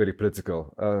aren't really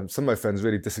political. Some of my friends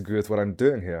really disagree with what I'm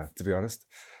doing here, to be honest.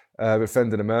 I have a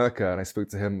friend in America, and I spoke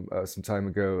to him some time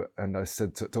ago, and I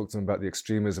said, talked to him about the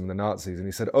extremism and the Nazis, and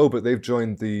he said, "Oh, but they've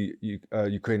joined the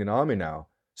Ukrainian army now,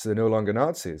 so they're no longer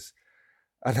Nazis."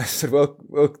 And I said, "Well,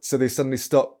 so they suddenly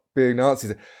stopped being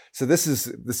Nazis." So this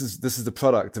is the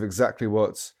product of exactly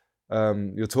what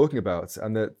you're talking about,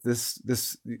 and that this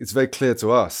it's very clear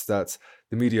to us that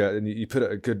the media, and you put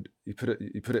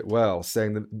it well,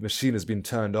 saying the machine has been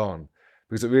turned on,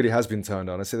 because it really has been turned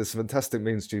on. I say there's fantastic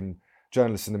mainstream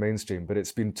journalists in the mainstream, but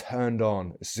it's been turned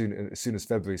on as soon as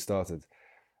February started,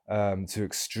 to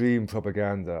extreme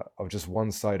propaganda of just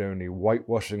one side only,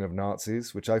 whitewashing of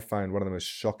Nazis, which I find one of the most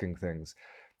shocking things.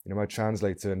 My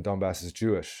translator in Donbass is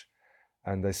Jewish,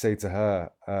 and they say to her,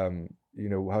 how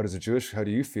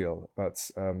do you feel about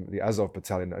the Azov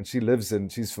battalion? And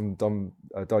she's from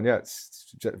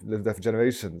Donetsk, lived there for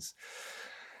generations.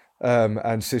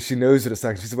 And so she knows what it's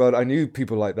like. She said, "Well, I knew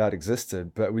people like that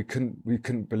existed, but we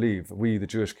couldn't believe, the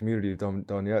Jewish community of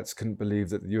Donetsk couldn't believe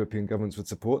that the European governments would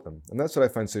support them." And that's what I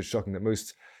find so shocking, that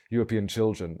most European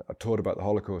children are taught about the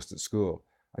Holocaust at school,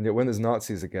 and yet when there's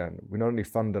Nazis again, we not only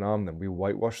fund and arm them, we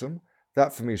whitewash them.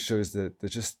 That for me shows the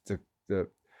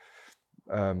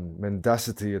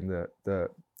mendacity and the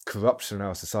corruption in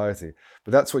our society.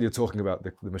 But that's what you're talking about,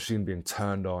 the machine being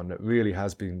turned on. It really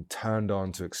has been turned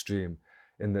on to extreme.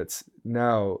 In that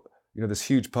now there's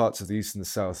huge parts of the east and the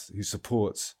south who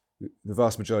support the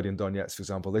vast majority in Donetsk, for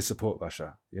example. They support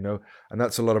Russia, and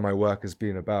that's a lot of my work has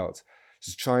been about,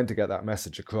 just trying to get that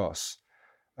message across.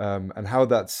 And how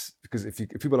that's because if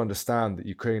people understand that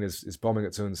Ukraine is bombing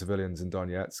its own civilians in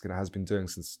Donetsk, and it has been doing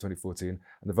since 2014, and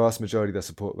the vast majority there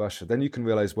support Russia, then you can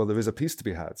realize, well, there is a peace to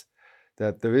be had,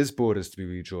 that there is borders to be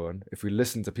redrawn if we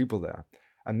listen to people there.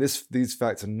 And these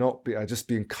facts are just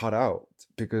being cut out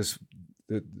because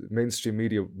the mainstream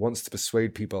media wants to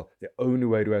persuade people the only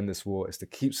way to end this war is to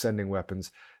keep sending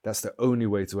weapons. That's the only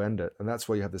way to end it. And that's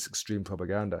why you have this extreme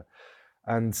propaganda.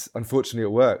 And unfortunately,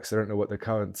 it works. I don't know what the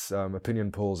current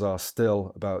opinion polls are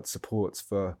still about support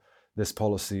for this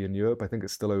policy in Europe. I think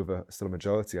it's still a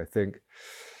majority, I think.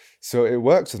 So it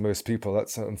works with most people.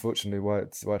 That's unfortunately why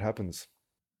it happens.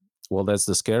 Well, that's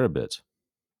the scary bit.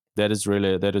 That is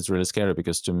really scary,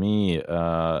 because to me,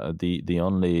 the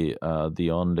only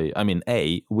I mean,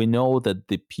 we know that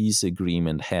the peace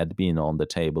agreement had been on the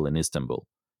table in Istanbul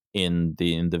in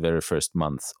the very first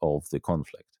month of the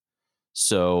conflict.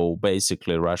 So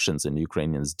basically, Russians and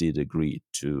Ukrainians did agree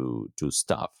to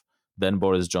stuff. Then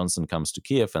Boris Johnson comes to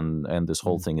Kiev, and this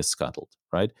whole thing is scuttled,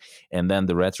 right? And then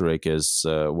the rhetoric is,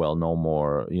 well, no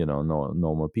more,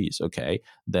 no more peace. Okay,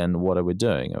 then what are we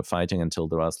doing? Fighting until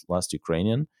the last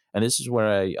Ukrainian? And this is where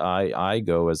I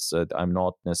go, as I'm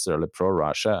not necessarily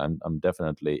pro-Russia. I'm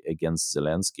definitely against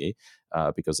Zelensky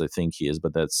because I think he is,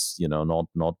 but that's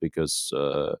not because.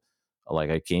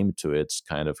 I came to it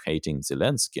kind of hating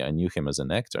Zelensky. I knew him as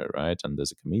an actor, right, and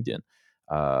as a comedian.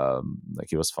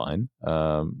 He was fine.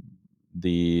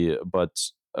 There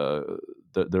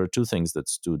are two things that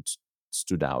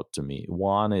stood out to me.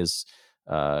 One is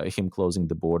him closing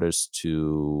the borders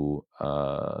to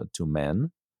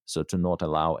men, so to not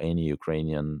allow any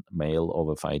Ukrainian male of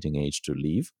a fighting age to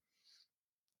leave.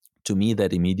 To me,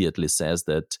 that immediately says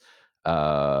that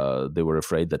they were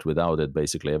afraid that without it,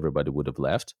 basically everybody would have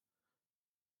left.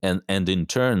 And in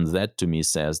turn, that to me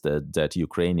says that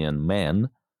Ukrainian men,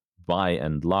 by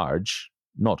and large,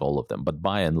 not all of them, but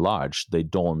by and large, they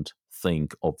don't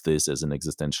think of this as an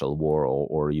existential war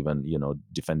or even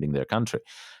defending their country,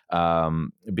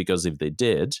 because if they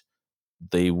did,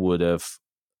 they would have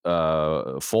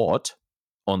fought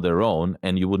on their own,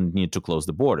 and you wouldn't need to close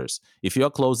the borders. If you're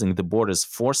closing the borders,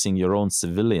 forcing your own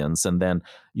civilians, and then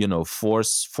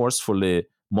forcefully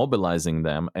mobilizing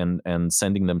them and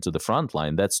sending them to the front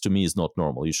line, that's to me is not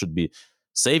normal. You should be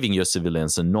saving your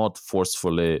civilians and not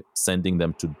forcefully sending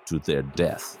them to their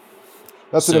death.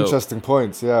 That's an interesting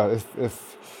point. Yeah,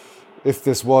 if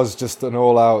this was just an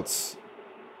all-out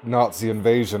Nazi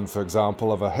invasion, for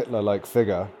example, of a Hitler-like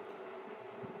figure,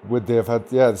 would they have had?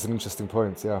 Yeah, that's an interesting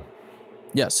point. Yeah.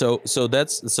 Yeah. So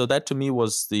that to me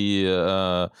was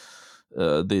the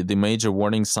major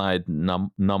warning sign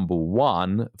number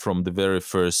one from the very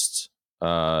first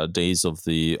days of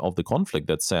the conflict,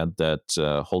 that said that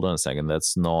hold on a second,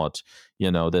 that's not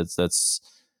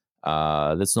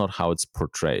that's not how it's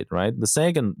portrayed, right? The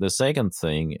second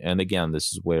thing, and again,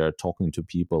 this is where talking to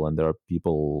people, and there are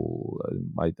people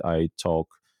I talk,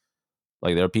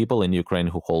 there are people in Ukraine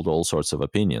who hold all sorts of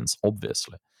opinions,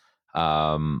 obviously.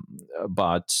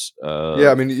 But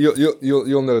yeah, I mean,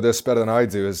 you'll know this better than I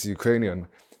do as Ukrainian.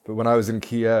 But when I was in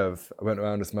Kiev, I went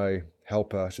around with my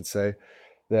helper, I should say.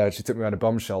 There, she took me around a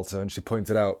bomb shelter, and she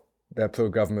pointed out, they're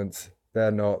pro-government,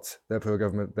 they're not. They're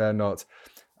pro-government, they're not.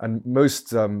 And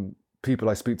most people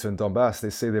I speak to in Donbass, they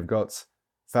say they've got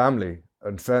family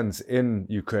and friends in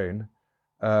Ukraine.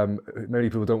 Many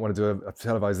people don't want to do a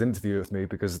televised interview with me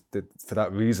because for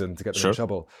that reason, to get them in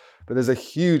trouble. But there's a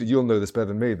huge, you'll know this better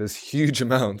than me, there's huge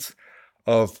amount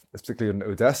of, particularly in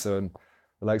Odessa and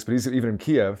the likes, but even in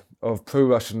Kiev, of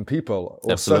pro-Russian people,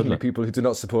 or certainly people who do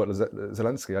not support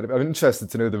Zelensky. I'm interested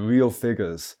to know the real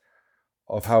figures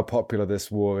of how popular this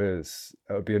war is.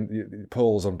 It would be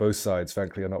polls on both sides,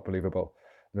 frankly, are not believable.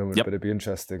 But it'd be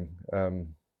interesting. I mean,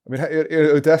 in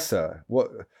Odessa,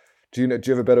 do you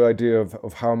have a better idea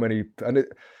of how many? And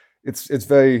it's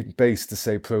very base to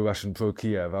say pro-Russian,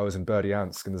 pro-Kiev. I was in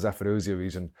Berdyansk in the Zaporozhye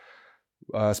region.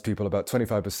 I asked people, about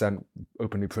 25%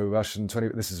 openly pro-Russian.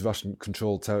 This is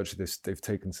Russian-controlled territory they've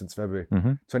taken since February.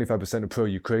 25% are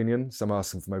pro-Ukrainian. Some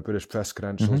asking for my British press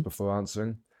credentials before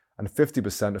answering. And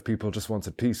 50% of people just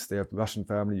wanted peace. They have Russian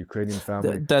family, Ukrainian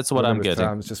family. That's what I'm getting.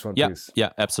 Families just want peace. Yeah,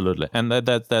 absolutely. And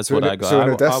that's so what I got. So in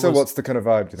Odessa, what's the kind of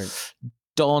vibe, do you think?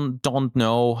 Don't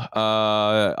know.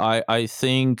 I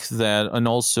think that, and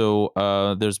also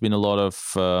there's been a lot of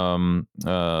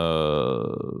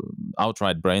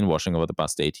outright brainwashing over the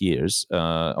past 8 years.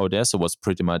 Odessa was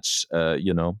pretty much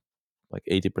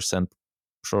 80%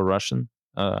 pro-Russian,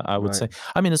 I would say. Right.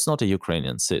 I mean, it's not a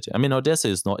Ukrainian city. I mean, Odessa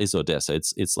is Odessa.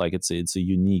 It's like it's a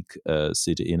unique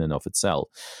city in and of itself,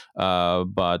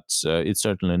 but it's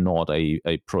certainly not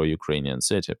a pro-Ukrainian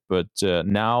city. But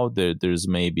now there's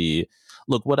maybe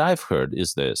look. What I've heard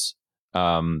is this.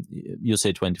 You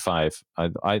say 25.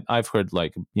 I've heard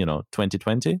like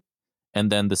 2020, and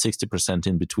then the 60%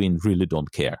 in between really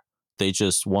don't care. They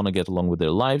just want to get along with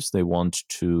their lives. They want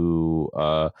to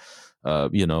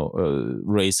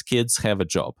raise kids, have a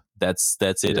job. That's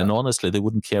it. Yeah. And honestly, they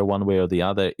wouldn't care one way or the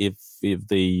other if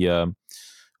they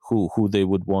who they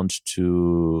would want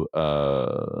to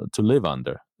live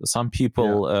under. Some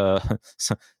people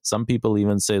some people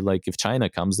even say like if China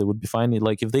comes, they would be fine.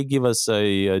 Like if they give us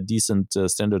a decent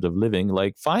standard of living,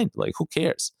 like fine. Like who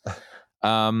cares?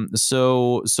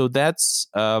 So that's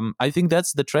I think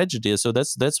that's the tragedy. So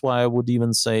that's why I would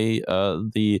even say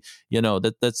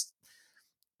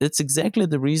that's exactly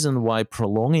the reason why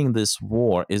prolonging this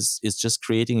war is just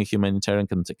creating a humanitarian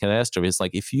catastrophe. It's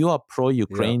like if you are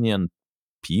pro-Ukrainian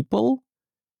people,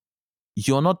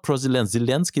 you're not pro-Zelensky.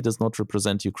 Zelensky does not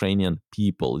represent Ukrainian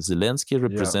people. Zelensky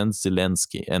represents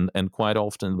Zelensky, and quite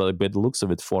often, by the looks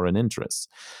of it, foreign interests.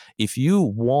 If you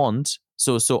want,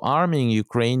 so arming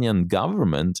Ukrainian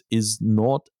government is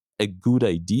not a good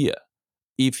idea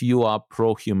if you are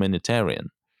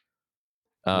pro-humanitarian.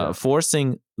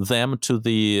 Forcing them to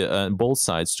the both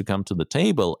sides to come to the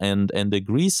table and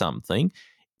agree something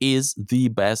is the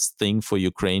best thing for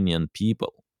Ukrainian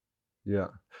people. Yeah.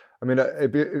 I mean,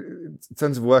 in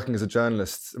terms of working as a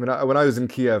journalist, I mean, when I was in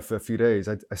Kiev for a few days,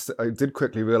 I did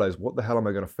quickly realize, what the hell am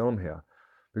I going to film here?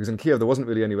 Because in Kiev, there wasn't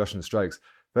really any Russian strikes.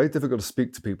 Very difficult to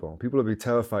speak to people. People would be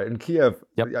terrified. In Kiev,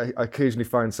 I occasionally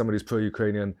find somebody who's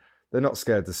pro-Ukrainian. They're not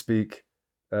scared to speak.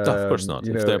 Of course not.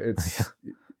 It's,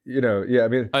 I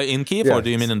mean... in Kiev, or do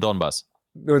you mean in Donbass?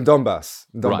 No, in Donbass.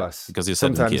 Right, because you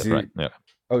said sometimes in Kiev, right? Yeah.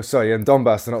 Oh, sorry. In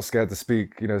Donbass, they're not scared to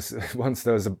speak. Once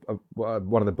there was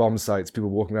one of the bomb sites, people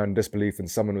walking around in disbelief, and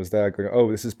someone was there going,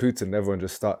 "Oh, this is Putin." And everyone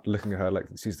just started looking at her like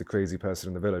she's the crazy person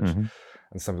in the village. Mm-hmm.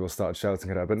 And some people started shouting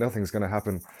at her, but nothing's going to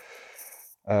happen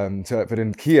to it. But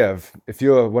in Kiev, if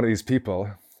you're one of these people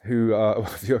who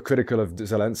if you're critical of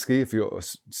Zelensky, if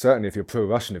you're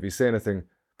pro-Russian, if you say anything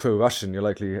pro-Russian, you're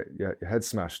likely your head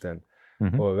smashed in,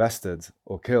 or arrested,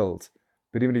 or killed.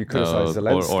 But even if you criticize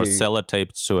Zelensky, or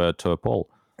sellotaped to a pole.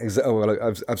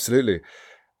 Absolutely.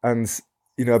 And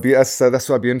that's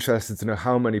why I'd be interested to know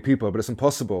how many people, but it's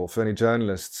impossible for any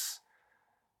journalists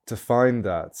to find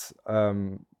that.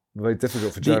 Very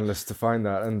difficult for journalists to find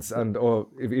that, or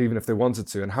even if they wanted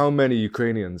to. And how many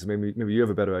Ukrainians, maybe you have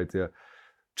a better idea,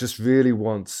 just really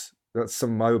want, that's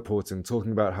some of my reporting,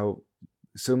 talking about how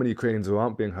so many Ukrainians who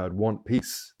aren't being heard want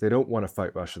peace. They don't want to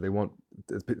fight Russia. They want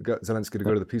Zelensky to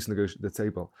go to the peace the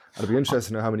table. I'd be interested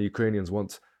to know how many Ukrainians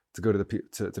want to go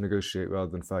to negotiate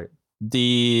rather than fight.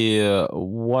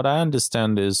 What I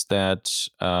understand is that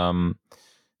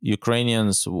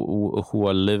Ukrainians who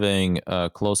are living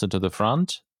closer to the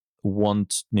front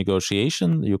want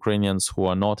negotiation. Ukrainians who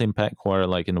are not who are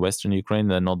like in Western Ukraine,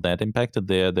 they're not that impacted.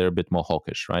 They're a bit more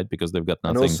hawkish, right? Because they've got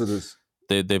nothing. And also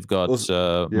they've got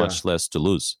much less to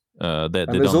lose. They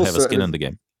don't have a skin in the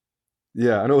game.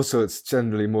 Yeah, and also it's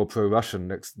generally more pro-Russian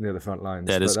near the front lines.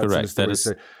 That is correct.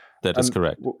 That is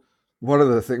correct. One of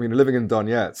the things, living in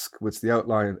Donetsk, which the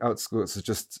outskirts is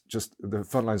just the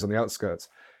front lines on the outskirts,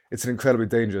 it's an incredibly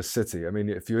dangerous city. I mean,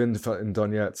 if you're in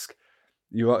Donetsk,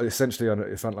 you are essentially on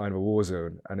the front line of a war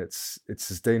zone, and it's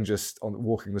as dangerous on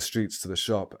walking the streets to the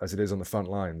shop as it is on the front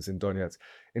lines in Donetsk.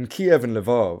 In Kiev and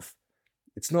Lvov,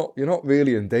 you're not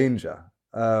really in danger.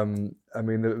 I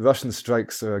mean, the Russian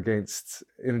strikes are against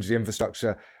energy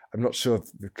infrastructure. I'm not sure if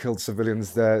they've killed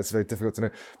civilians there. It's very difficult to know.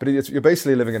 But you're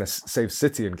basically living in a safe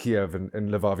city in Kiev and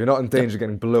Lvov. You're not in danger of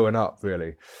getting blown up,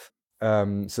 really.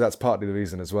 So that's partly the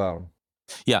reason as well.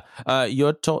 Yeah,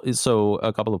 so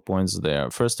a couple of points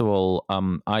there. First of all,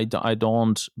 I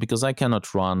don't, because I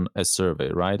cannot run a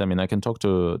survey, right? I mean, I can talk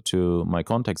to my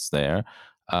contacts there,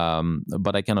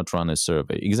 but I cannot run a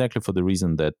survey exactly for the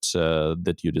reason that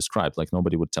you described. Like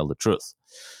nobody would tell the truth.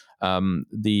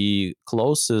 The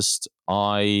closest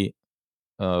the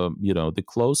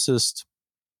closest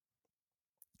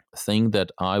thing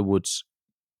that I would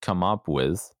come up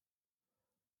with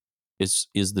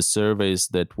is the surveys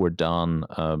that were done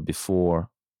before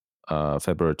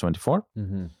February 24.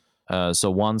 Mm-hmm.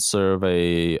 So one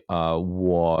survey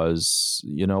was,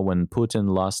 when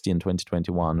Putin last year in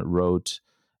 2021 wrote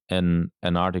an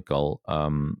article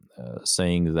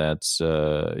saying that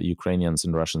Ukrainians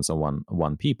and Russians are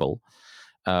one people.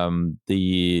 the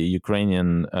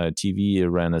Ukrainian TV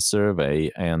ran a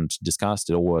survey and discussed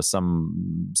it, or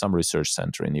some research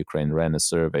center in Ukraine ran a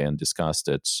survey and discussed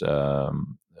it,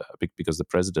 because the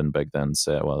president back then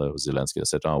said, well, it was Zelensky,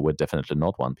 said, "Oh, we're definitely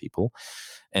not one people."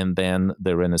 And then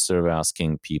they ran a survey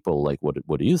asking people, like,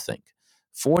 what do you think?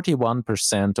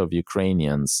 41% of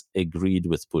Ukrainians agreed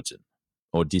with Putin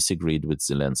or disagreed with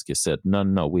Zelensky, said,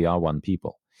 no, we are one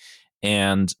people.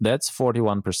 And that's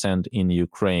 41% in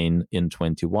Ukraine in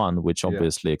 21, which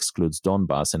obviously excludes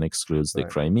Donbass and excludes the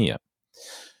Crimea.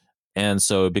 And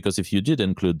so, because if you did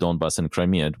include Donbass and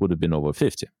Crimea, it would have been over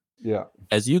 50. Yeah.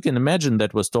 As you can imagine,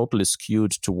 that was totally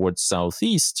skewed towards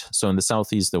Southeast. So in the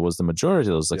Southeast, there was the majority.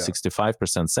 It was like 65%,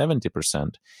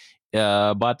 70%.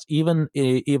 But even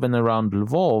around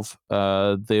Lvov,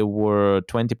 there were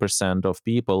 20% of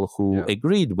people who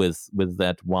agreed with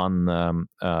that one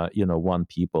one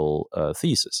people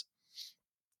thesis.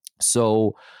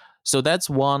 So that's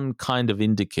one kind of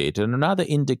indicator. And another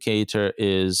indicator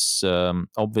is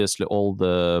obviously all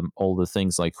the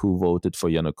things like who voted for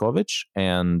Yanukovych,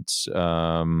 and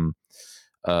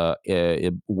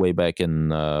way back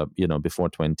in before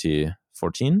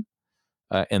 2014.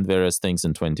 And various things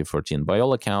in 2014. By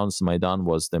all accounts, Maidan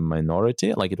was the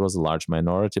minority. Like, it was a large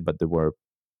minority, but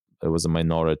it was a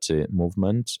minority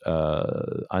movement.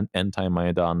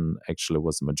 Anti-Maidan actually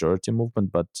was a majority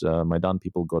movement, but Maidan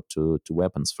people got to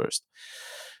weapons first.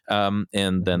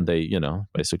 And then they,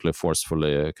 basically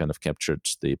forcefully kind of captured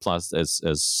the, plus,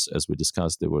 as we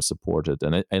discussed, they were supported.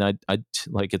 And I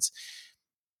like, it's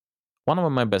one of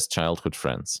my best childhood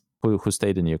friends who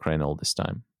stayed in Ukraine all this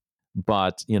time.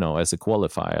 But as a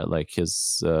qualifier, like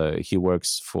he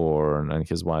works for, and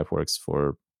his wife works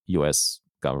for U.S.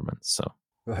 government. So,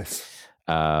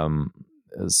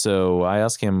 so I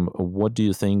asked him, "What do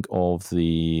you think of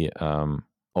the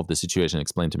situation?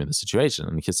 Explain to me the situation."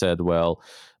 And he said, "Well,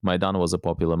 Maidan was a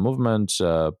popular movement,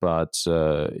 but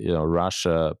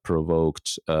Russia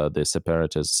provoked the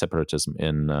separatism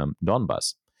in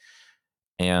Donbass."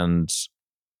 And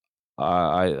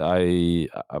I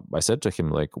said to him,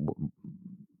 like,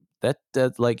 that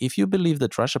like, if you believe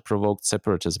that Russia provoked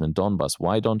separatism in Donbass,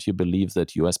 why don't you believe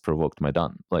that US provoked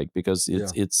Maidan? Like, because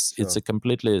it's a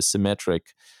completely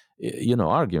symmetric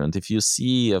argument. If you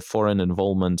see a foreign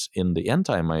involvement in the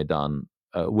anti-Maidan,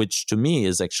 which to me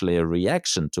is actually a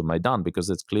reaction to Maidan,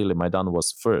 because it's clearly Maidan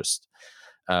was first.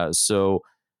 So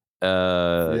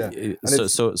something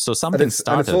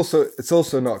started. And it's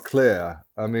also not clear.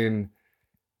 I mean,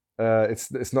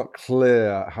 it's not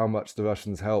clear how much the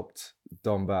Russians helped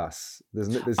Donbass.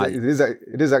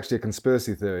 It is actually a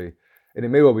conspiracy theory, and it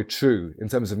may well be true in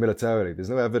terms of militarily.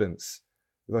 There's no evidence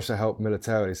Russia helped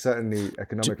militarily, certainly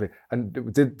economically.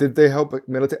 And did they help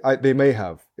militarily? They may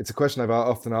have. It's a question I've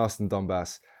often asked in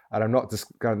Donbass. And I'm not just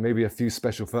maybe a few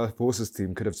special forces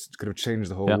team could have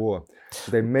changed the whole war. So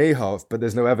they may have, but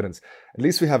there's no evidence. At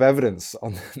least we have evidence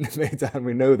on the Maidan.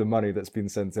 We know the money that's been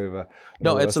sent over.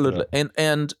 No, absolutely.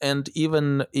 And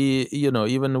even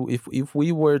even if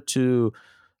we were to,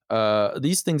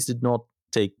 these things did not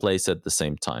take place at the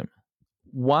same time.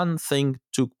 One thing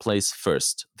took place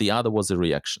first. The other was a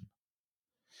reaction.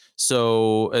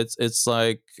 So it's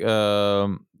like there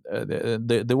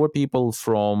were people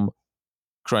from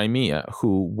Crimea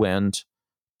who went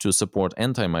to support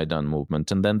anti-Maidan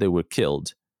movement, and then they were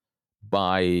killed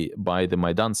by the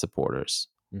Maidan supporters.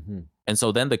 Mm-hmm. And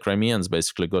so then the Crimeans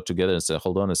basically got together and said,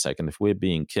 hold on a second, if we're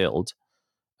being killed,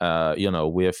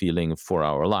 we're feeling for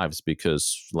our lives,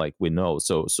 because like we know,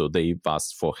 so they've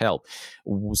asked for help.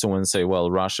 So when they say,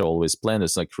 well, Russia always planned,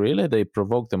 it's like, really? They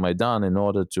provoked the Maidan in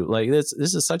order to, like, this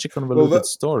is such a convoluted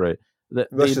story. The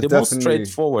most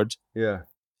straightforward.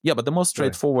 Yeah, but the most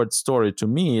straightforward story to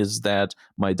me is that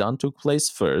Maidan took place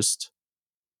first.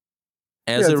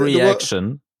 As a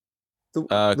reaction,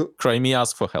 Crimea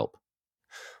asked for help.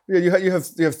 Yeah, you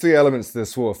have three elements to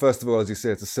this war. First of all, as you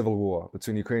say, it's a civil war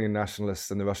between Ukrainian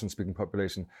nationalists and the Russian-speaking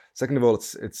population. Second of all,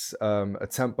 it's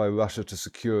attempt by Russia to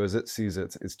secure, as it sees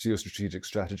it, its geostrategic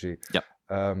strategy,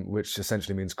 which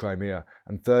essentially means Crimea.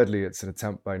 And thirdly, it's an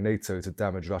attempt by NATO to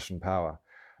damage Russian power.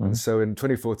 And so in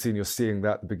 2014, you're seeing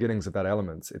that the beginnings of that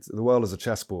element. The world is a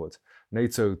chessboard.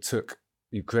 NATO took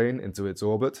Ukraine into its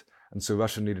orbit, and so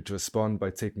Russia needed to respond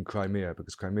by taking Crimea,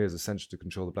 because Crimea is essential to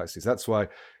control the Black Sea. So that's why,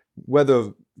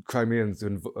 whether Crimeans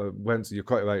went, you're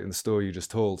quite right in the story you just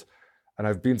told, and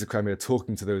I've been to Crimea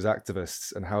talking to those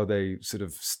activists and how they sort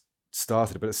of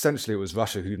started, but essentially it was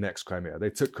Russia who annexed Crimea.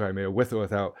 They took Crimea with or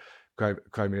without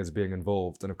Crimeans being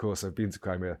involved. And of course, I've been to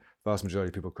Crimea. vast majority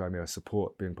of people in Crimea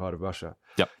support being part of Russia.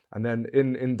 Yep. And then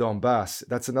in Donbass,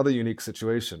 that's another unique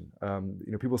situation.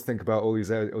 People think about all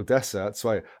these areas, Odessa. That's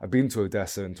why I've been to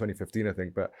Odessa in 2015, I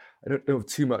think, but I don't know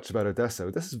too much about Odessa.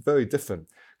 Odessa is very different.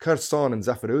 Kherson and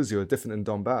Zaporozhye are different in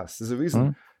Donbass. There's a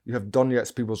reason you have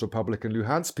Donetsk People's Republic and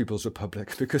Luhansk People's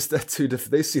Republic, because they're two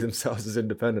different. They see themselves as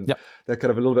independent. Yep. They're kind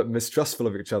of a little bit mistrustful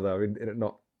of each other. I mean,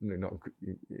 not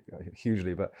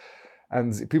hugely, but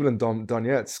and people in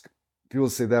Donetsk, people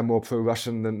say they're more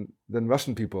pro-Russian than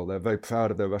Russian people. They're very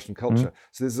proud of their Russian culture.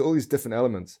 So there's all these different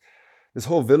elements. There's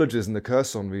whole villages in the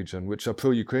Kherson region which are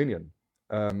pro-Ukrainian.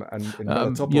 And in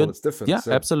Melitopol, it's different. Yeah,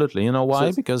 so, absolutely. You know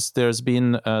why? Because there's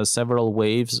been several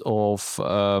waves of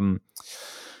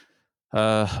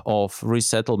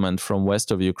resettlement from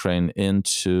west of Ukraine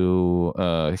into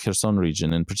Kherson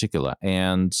region in particular.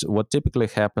 And what typically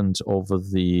happened over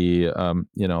the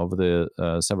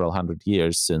several hundred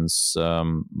years since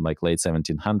like late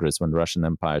 1700s, when the Russian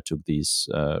Empire took these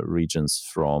regions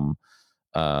from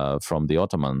the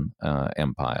Ottoman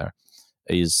Empire,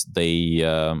 is they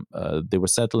were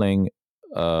settling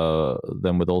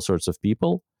them with all sorts of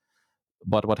people.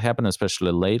 But what happened,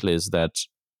 especially lately, is that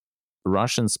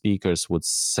Russian speakers would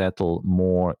settle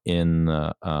more in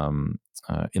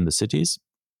the cities,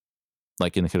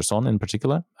 like in Kherson in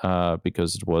particular,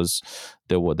 because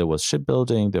there was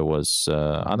shipbuilding, there was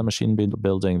other machine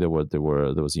building, there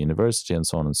was a university, and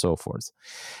so on and so forth.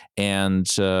 And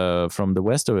from the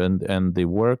west and the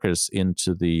workers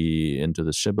into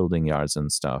the shipbuilding yards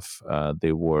and stuff,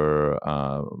 they were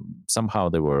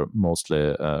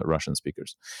mostly Russian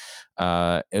speakers,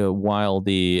 while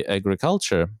the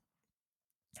agriculture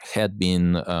had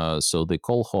been so the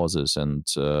kolkhozes and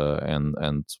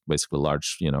basically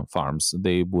large farms,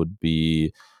 they would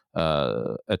be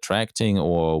attracting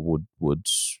or would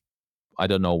I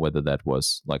don't know whether that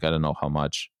was like, I don't know how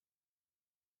much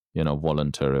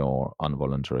voluntary or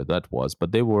involuntary that was,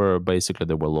 but there were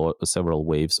several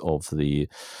waves of the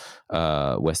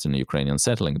Western Ukrainians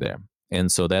settling there. And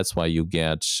so that's why you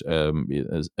get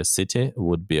a city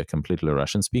would be a completely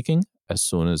Russian speaking. As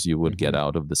soon as you would get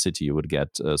out of the city, you would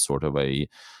get sort of a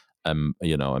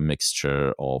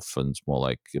mixture of, and more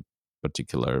like a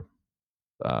particular,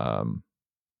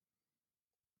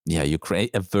 Ukraine,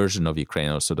 a version of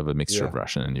Ukraine, or sort of a mixture of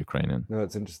Russian and Ukrainian. No,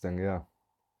 it's interesting. Yeah.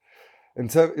 In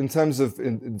terms of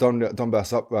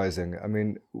Donbass uprising, I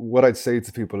mean, what I'd say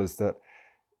to people is that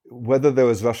whether there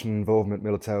was Russian involvement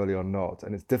militarily or not,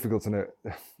 and it's difficult to know.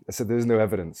 I said there's no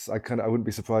evidence. I wouldn't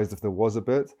be surprised if there was a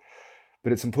bit,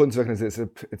 but it's important to recognize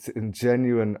it's a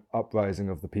genuine uprising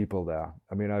of the people there.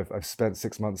 I mean, I've spent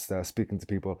 6 months there speaking to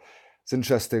people. It's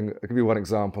interesting. I'll give you one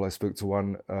example. I spoke to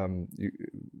one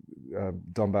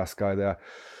Donbass guy there.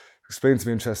 Explained to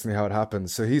me interestingly how it happened.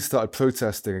 So he started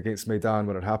protesting against Maidan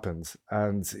when it happened,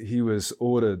 and he was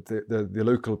ordered, the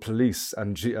local police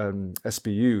and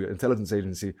SBU, intelligence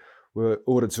agency, were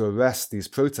ordered to arrest these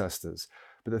protesters.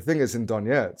 But the thing is, in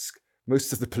Donetsk,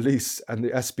 most of the police and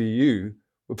the SBU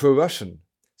were pro-Russian,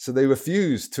 so they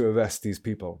refused to arrest these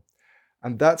people.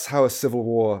 And that's how a civil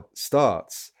war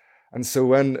starts. And so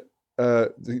when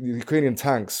the Ukrainian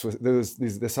tanks, there was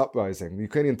this uprising, the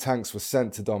Ukrainian tanks were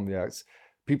sent to Donetsk.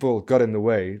 People got in the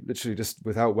way, literally just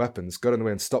without weapons, got in the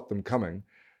way and stopped them coming.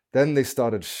 Then they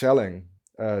started shelling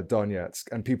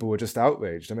Donetsk, and people were just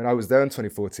outraged. I mean, I was there in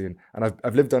 2014, and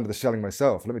I've lived under the shelling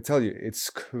myself. Let me tell you,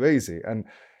 it's crazy. And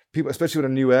people, especially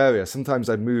in a new area, sometimes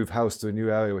I'd move house to a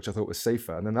new area which I thought was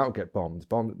safer, and then that would get bombed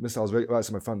missiles right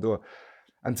outside my front door.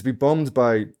 And to be bombed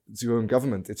by your own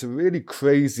government, it's a really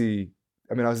crazy.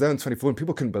 I mean, I was there in 2014, and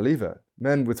people couldn't believe it.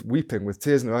 Men with weeping, with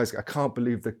tears in their eyes. I can't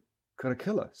believe they're going to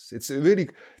kill us. It's really,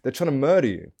 they're trying to murder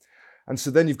you. And so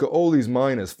then you've got all these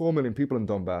miners, 4 million people in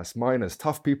Donbass, miners,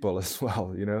 tough people as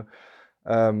well,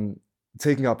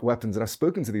 taking up weapons. And I've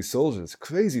spoken to these soldiers,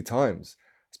 crazy times.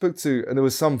 And there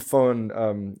was some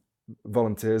foreign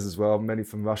volunteers as well, many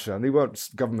from Russia, and they weren't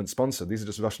government sponsored. These are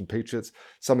just Russian patriots,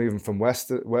 some even from West,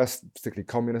 particularly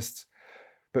communists.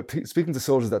 But speaking to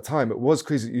soldiers at that time, it was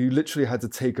crazy. You literally had to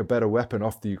take a better weapon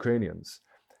off the Ukrainians.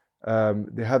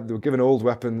 They were given old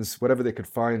weapons, whatever they could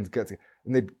find,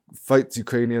 and they'd fight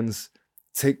Ukrainians,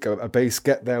 take a base,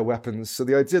 get their weapons. So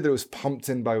the idea that it was pumped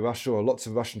in by Russia or lots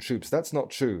of Russian troops, that's not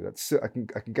true. I can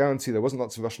guarantee there wasn't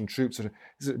lots of Russian troops.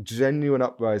 It's a genuine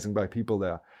uprising by people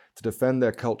there to defend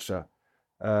their culture,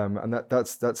 and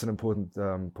that's an important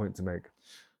point to make.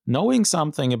 Knowing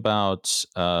something about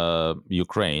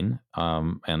Ukraine,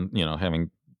 and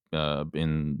having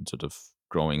been sort of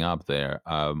growing up there,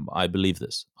 I believe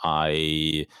this.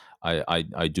 I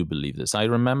do believe this. I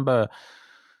remember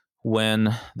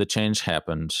when the change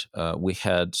happened, we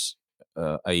had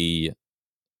a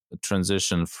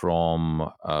transition from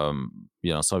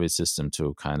Soviet system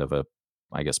to kind of a,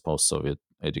 I guess, post-Soviet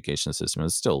education system.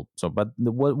 It's still so, but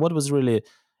what was really,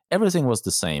 everything was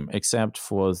the same except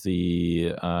for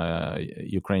the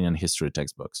Ukrainian history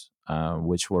textbooks,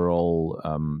 which were all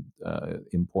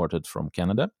imported from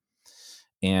Canada.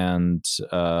 And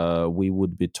we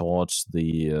would be taught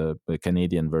the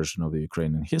Canadian version of the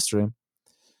Ukrainian history.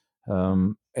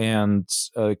 And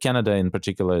Canada in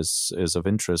particular is of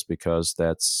interest because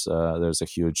there's a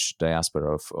huge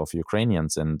diaspora of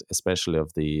Ukrainians, and especially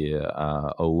of the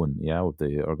OUN, of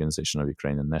the Organization of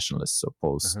Ukrainian Nationalists, so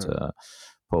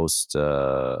post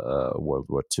World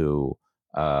War II,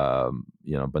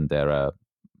 Bandera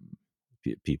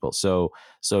people. So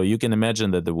you can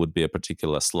imagine that there would be a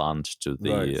particular slant to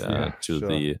the sure.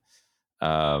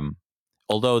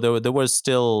 although there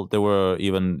were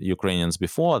even Ukrainians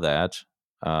before that,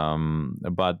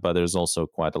 but there's also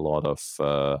quite a lot of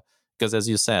because, as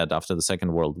you said, after the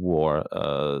Second World War,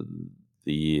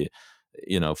 the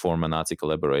former Nazi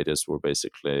collaborators were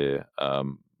basically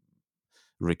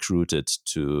recruited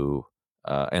to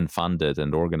and funded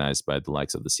and organized by the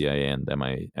likes of the CIA and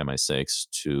MI6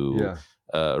 to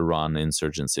run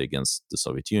insurgency against the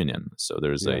Soviet Union. So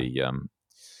there's a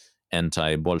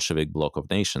anti-Bolshevik bloc of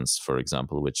nations, for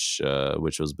example, which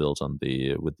was built on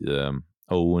with the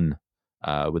OUN,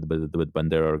 with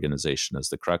Bandera organization as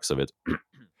the crux of it.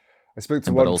 I spoke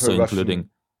to but one also pro-Russian. including.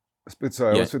 I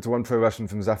spoke to one pro-Russian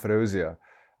from Zaporozhye,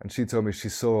 and she told me she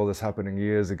saw all this happening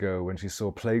years ago when she saw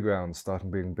playgrounds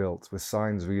starting being built with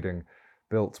signs reading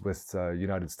 "built with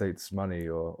United States money"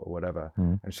 or whatever,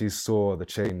 and she saw the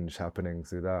change happening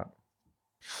through that.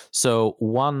 So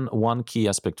one key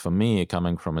aspect for me,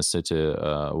 coming from a city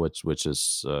which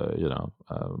is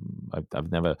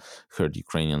I've never heard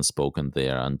Ukrainian spoken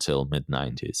there until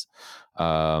mid-90s.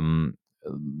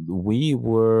 We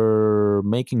were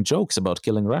making jokes about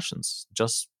killing Russians,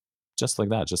 just like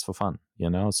that, just for fun,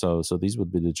 So these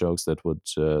would be the jokes that would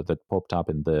that popped up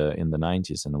in the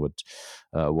 90s and would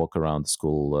walk around the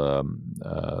school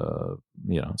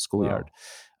schoolyard.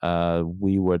 Wow.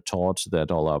 We were taught that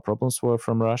all our problems were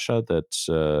from Russia. That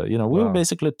we were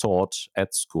basically taught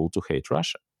at school to hate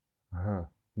Russia.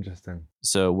 Interesting.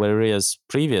 So whereas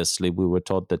previously we were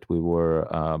taught that we were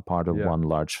part of one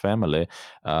large family,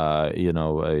 that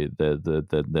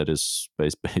is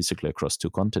basically across two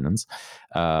continents,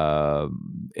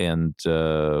 and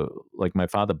like my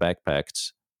father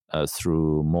backpacked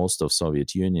through most of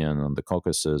Soviet Union and the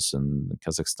Caucasus and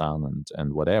Kazakhstan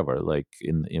and whatever. Like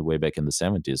in way back in the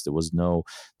 70s, there was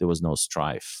no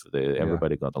strife.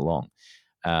 Everybody got along.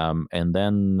 And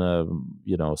then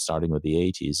starting with the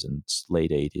 80s and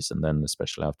late 80s, and then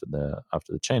especially after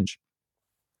the change,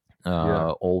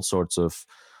 all sorts of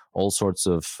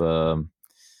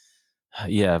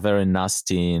very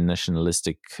nasty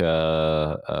nationalistic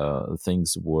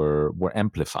things were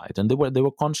amplified, and they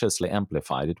were consciously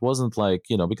amplified. It wasn't like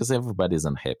because everybody's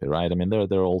unhappy, right? I mean,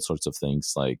 there are all sorts of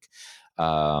things like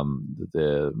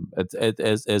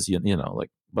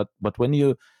but when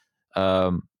you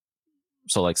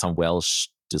so like some Welsh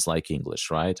dislike English,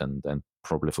 right? And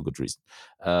probably for good reason.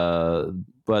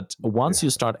 But once you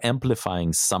start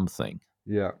amplifying something,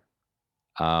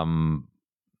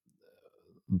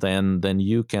 then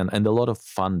you can, and a lot of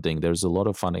funding. There's a lot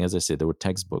of funding. As I said, there were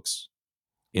textbooks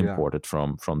imported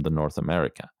from the North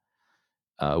America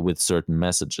with certain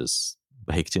messages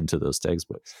baked into those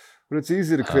textbooks. Well, it's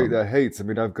easy to create that hate. I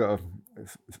mean, I've got a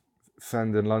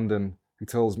friend in London who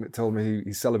told me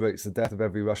he celebrates the death of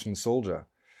every Russian soldier.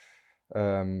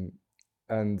 And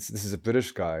this is a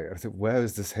British guy. I think, where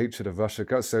is this hatred of Russia?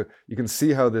 So you can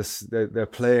see how they're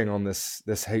playing on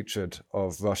this hatred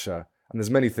of Russia. And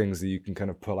there's many things that you can kind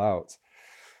of pull out,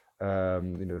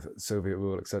 Soviet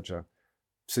rule, etc.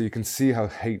 So you can see how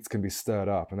hate can be stirred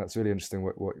up, and that's really interesting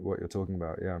what you're talking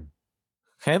about. Yeah.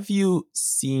 Have you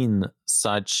seen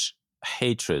such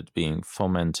hatred being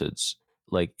fomented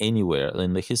like anywhere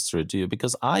in the history? Do you?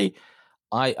 Because I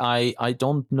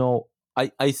don't know.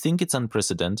 I think it's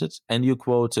unprecedented. And you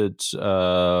quoted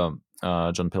John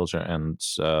Pilger and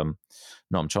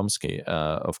Noam Chomsky,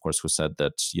 of course, who said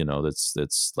that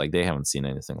that's like they haven't seen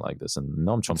anything like this. And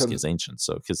Noam Chomsky is ancient,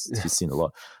 so he's seen a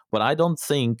lot. But I don't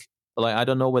think. Like, I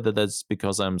don't know whether that's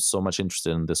because I'm so much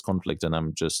interested in this conflict and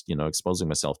I'm just, exposing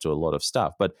myself to a lot of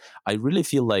stuff. But I really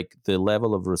feel like the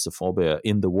level of Russophobia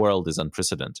in the world is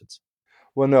unprecedented.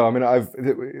 Well, no, I mean,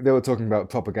 they were talking about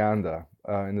propaganda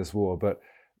in this war, but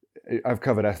I've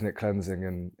covered ethnic cleansing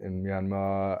in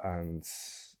Myanmar and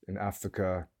in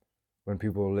Africa when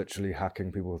people were literally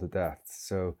hacking people to death.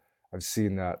 So I've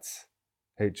seen that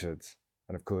hatred,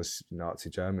 and of course, Nazi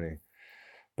Germany.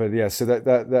 but yeah, so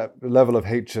that level of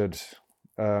hatred.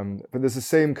 But there's the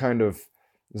same kind of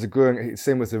there's a growing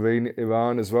same with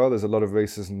Iran as well. There's a lot of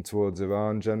racism towards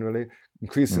Iran generally.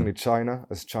 Increasingly, China,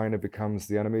 as China becomes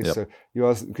the enemy. Yep. So you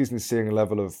are increasingly seeing a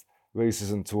level of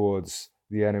racism towards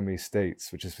the enemy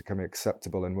states, which is becoming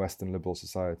acceptable in Western liberal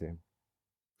society.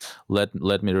 Let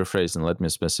me rephrase and let me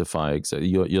specify.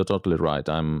 You're totally right.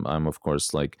 I'm of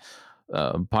course like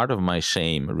part of my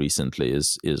shame recently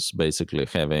is basically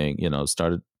having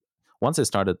started once I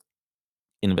started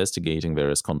investigating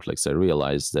various conflicts, I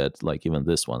realized that like even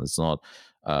this one, it's not.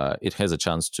 It has a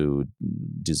chance to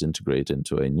disintegrate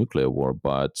into a nuclear war,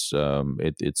 but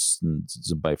it's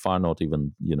by far not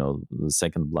even the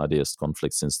second bloodiest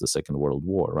conflict since the Second World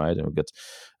War, right? And we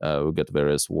get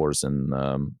various wars in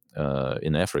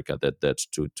Africa that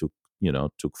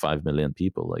took 5 million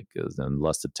people, like and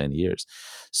lasted 10 years.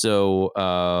 So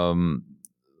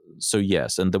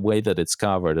yes, and the way that it's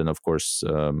covered, and of course,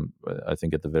 I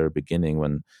think at the very beginning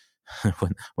when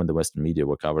when the Western media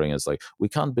were covering, it's like we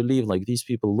can't believe like these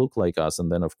people look like us,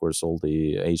 and then of course all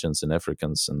the Asians and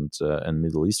Africans and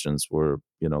Middle Easterns were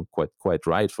quite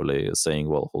rightfully saying,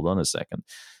 well, hold on a second,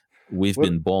 we've What?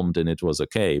 been bombed and it was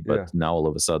okay, but Yeah. now all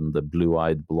of a sudden the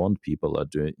blue-eyed blonde people are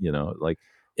doing like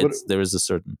What? there is a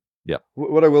certain yeah.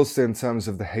 What I will say in terms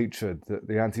of the hatred,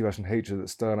 the anti-Russian hatred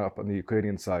that's stirring up on the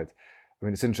Ukrainian side, I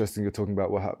mean, it's interesting you're talking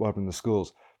about what happened in the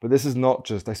schools, but this is not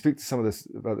just. I speak to some of this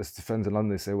about this to friends in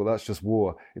London. They say, "Well, that's just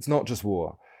war." It's not just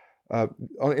war.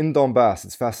 In Donbass,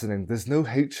 it's fascinating. There's no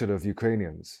hatred of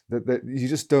Ukrainians. That you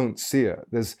just don't see it.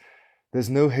 There's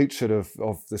no hatred of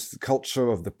this culture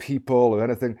of the people or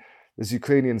anything. There's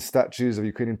Ukrainian statues of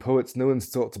Ukrainian poets. No one's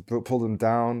thought to pull them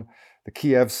down. The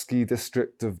Kievsky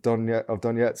district of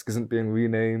Donetsk isn't being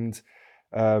renamed.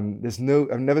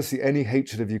 I've never seen any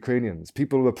hatred of Ukrainians.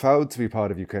 People were proud to be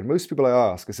part of Ukraine. Most people I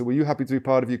ask, I said, were you happy to be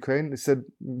part of Ukraine? They said,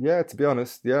 yeah, to be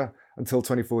honest, yeah, until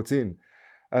 2014.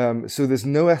 So there's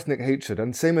no ethnic hatred.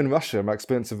 And same in Russia, my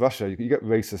experience of Russia, you get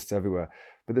racists everywhere,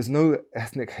 but there's no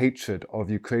ethnic hatred of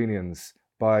Ukrainians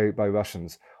by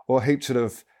Russians or hatred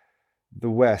of the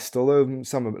West, although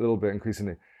some a little bit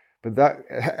increasingly. But that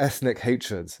ethnic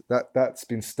hatred, that's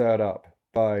been stirred up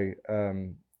by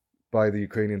the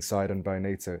Ukrainian side and by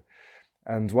NATO.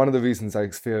 And one of the reasons I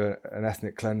fear an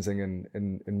ethnic cleansing in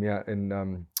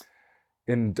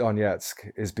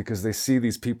Donetsk is because they see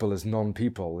these people as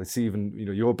non-people. They see even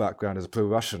your background as a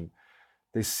pro-Russian.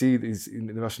 They see these in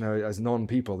the Russian area as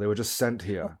non-people. They were just sent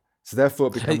here, so therefore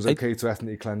it becomes okay to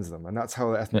ethnically cleanse them, and that's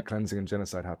how ethnic cleansing and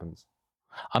genocide happens.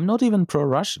 I'm not even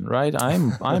pro-Russian, right?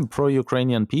 I'm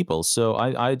pro-Ukrainian people. So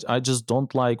I just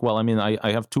don't like. Well, I mean,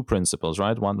 I have two principles,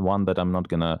 right? One that I'm not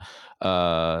gonna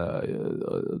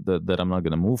that I'm not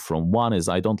gonna move from. One is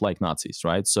I don't like Nazis,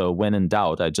 right? So when in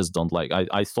doubt, I just don't like.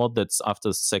 I thought that after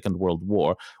the Second World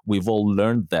War, we've all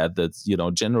learned that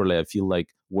generally I feel like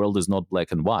world is not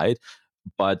black and white,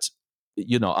 but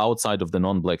outside of the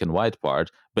non-black and white part,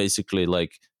 basically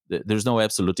like there's no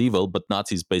absolute evil, but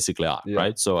Nazis basically are,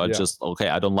 right? So I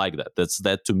I don't like that.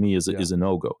 That to me is a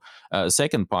no-go.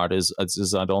 Second part is I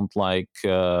don't like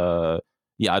I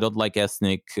don't like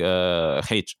ethnic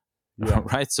hate. Yeah.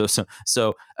 Right. So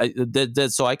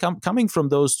I coming from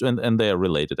those two, and they are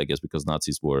related, I guess, because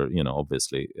Nazis were,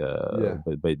 obviously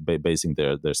basing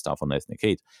their stuff on ethnic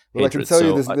hate. Well, hatred. I can tell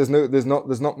you,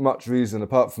 there's not much reason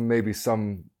apart from maybe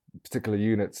some particular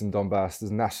units in Donbass.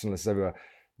 There's nationalists everywhere.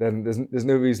 Then there's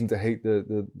no reason to hate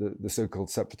the so-called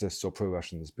separatists or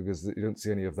pro-Russians because you don't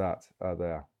see any of that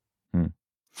there.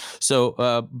 So,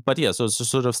 but yeah, so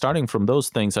sort of starting from those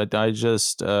things, I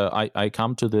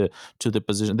come to the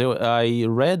position. I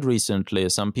read recently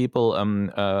some people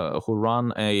who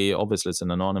run obviously it's an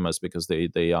anonymous because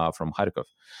they are from Kharkov,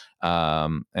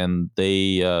 and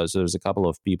so there's a couple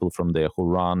of people from there who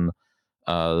run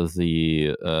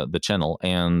the channel,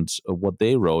 and what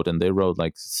they wrote,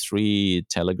 like 3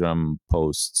 Telegram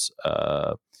posts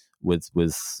with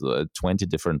 20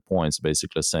 different points,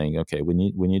 basically saying, okay, we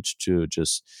need to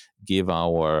just give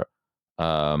our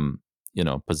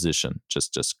position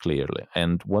just clearly.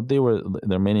 And what there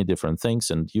are many different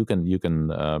things, and you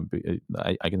can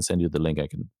I can send you the link. I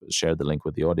can share the link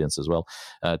with the audience as well.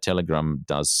 Telegram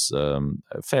does a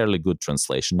fairly good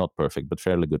translation, not perfect, but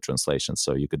fairly good translation,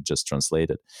 so you could just translate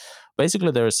it.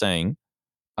 Basically they're saying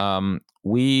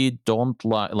we don't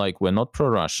like we're not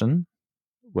pro-Russian,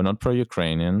 we're not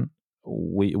pro-Ukrainian,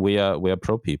 we are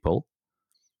pro-people,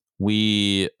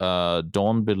 we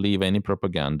don't believe any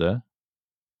propaganda,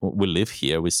 we live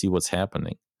here, we see what's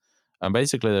happening. And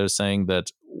basically they're saying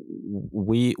that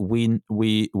we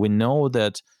know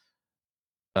that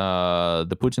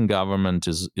the Putin government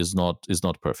is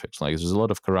not perfect. Like there's a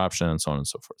lot of corruption and so on and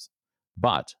so forth.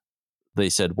 But they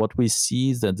said what we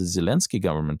see that the Zelensky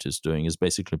government is doing is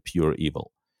basically pure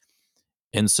evil.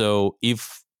 And so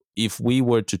if we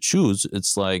were to choose,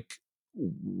 it's like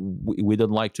we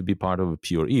don't like to be part of a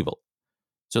pure evil.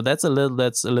 So that's a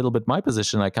little bit my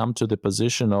position. I come to the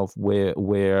position of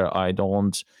where I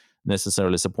don't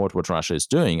necessarily support what Russia is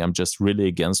doing. I'm just really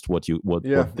against what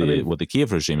the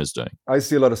Kiev regime is doing. I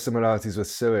see a lot of similarities with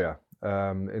Syria.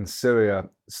 In Syria,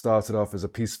 started off as a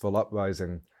peaceful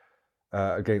uprising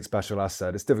against Bashar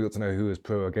al-Assad. It's difficult to know who is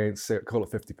pro or against. Call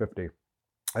it 50-50.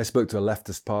 I spoke to a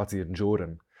leftist party in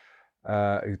Jordan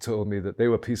who told me that they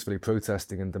were peacefully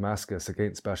protesting in Damascus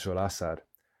against Bashar al-Assad.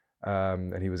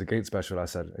 And he was against Bashar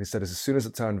al-Assad. He said, as soon as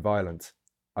it turned violent,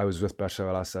 I was with Bashar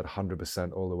al-Assad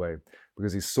 100% all the way,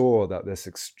 because he saw that the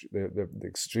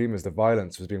extremism, the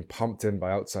violence was being pumped in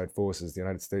by outside forces, the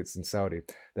United States and Saudi.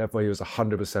 Therefore, he was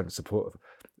 100% support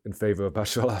in favor of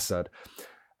Bashar al-Assad.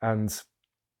 And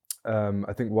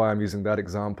I think why I'm using that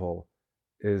example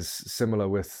is similar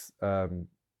with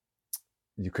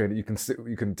Ukraine.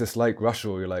 You can dislike Russia,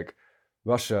 or you're like,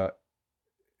 Russia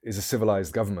is a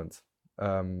civilized government.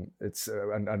 It's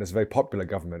a very popular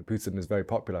government. Putin is very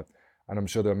popular, and I'm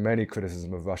sure there are many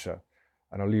criticisms of Russia,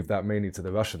 and I'll leave that mainly to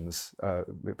the Russians,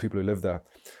 people who live there.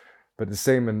 But the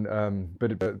same in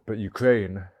but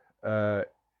Ukraine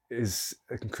is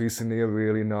increasingly a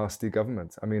really nasty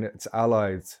government. I mean, it's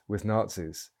allied with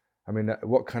Nazis. I mean,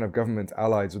 what kind of government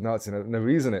allies with Nazis? And the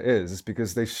reason it is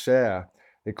because they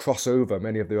cross over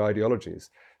many of their ideologies.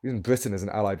 The reason Britain isn't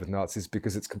allied with Nazis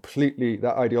because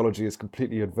that ideology is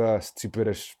completely adverse to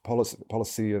British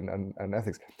policy and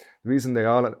ethics. The reason they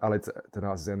are allied to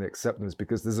Nazis and they accept them is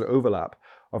because there's an overlap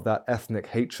of that ethnic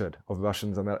hatred of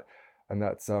Russians So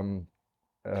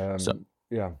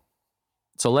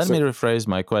let me rephrase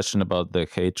my question about the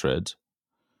hatred.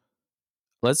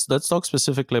 Let's talk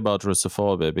specifically about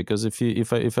Russophobia, because if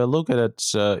I look at it,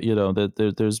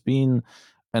 there's been.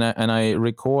 And I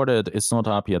recorded, it's not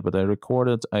up yet, but I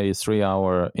recorded a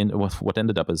 3-hour, what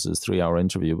ended up as a 3-hour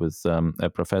interview with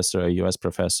a US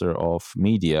professor of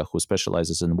media who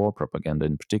specializes in war propaganda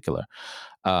in particular.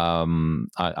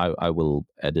 I will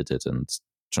edit it and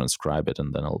transcribe it,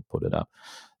 and then I'll put it up.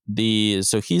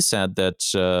 So he said that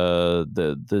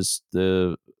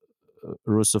the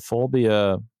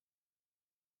Russophobia,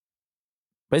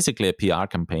 basically a PR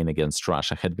campaign against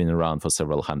Russia, had been around for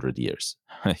several hundred years.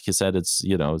 He said it's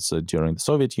during the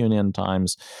Soviet Union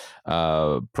times.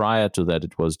 Prior to that,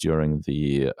 it was during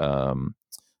the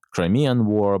Crimean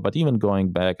War, but even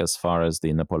going back as far as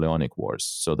the Napoleonic Wars.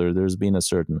 So there's been a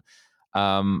certain.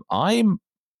 I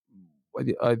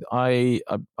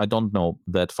don't know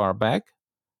that far back.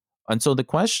 And so the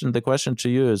question to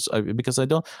you is, because I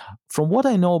don't, from what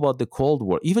I know about the Cold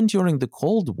War, even during the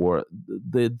Cold War,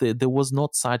 there was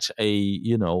not such a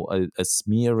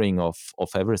smearing of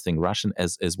everything Russian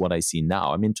as what I see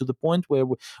now. I mean, to the point where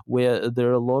there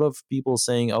are a lot of people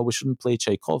saying, "Oh, we shouldn't play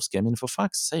Tchaikovsky." I mean, for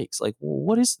fuck's sakes, like,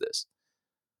 what is this?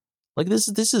 Like,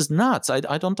 this is nuts.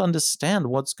 I don't understand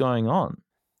what's going on.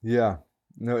 Yeah.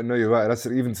 No, you're right. That's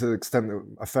even to the extent that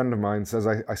a friend of mine says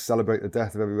I celebrate the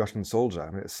death of every Russian soldier. I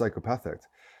mean, it's psychopathic.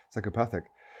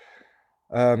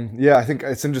 Yeah, I think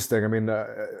it's interesting. I mean,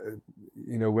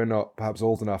 we're not perhaps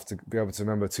old enough to be able to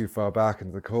remember too far back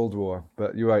into the Cold War,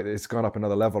 but you're right, it's gone up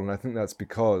another level. And I think that's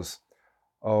because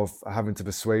of having to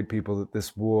persuade people that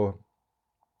this war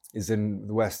is in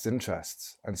the West's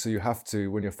interests. And so you have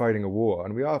to, when you're fighting a war,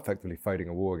 and we are effectively fighting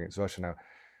a war against Russia now,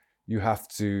 you have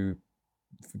to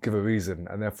give a reason,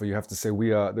 and therefore you have to say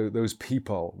we are those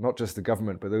people, not just the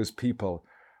government, but those people.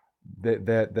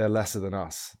 They're lesser than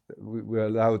us. We're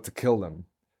allowed to kill them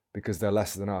because they're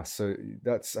lesser than us. So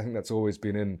I think that's always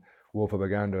been in war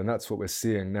propaganda, and that's what we're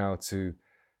seeing now to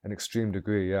an extreme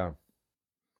degree. Yeah.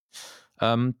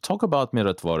 Talk about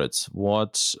Mirotvorets.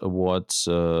 What's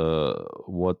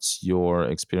your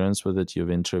experience with it?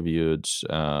 You've interviewed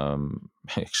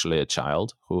actually a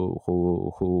child who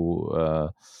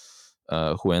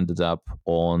ended up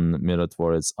on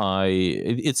Mirotvorets.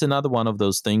 It's another one of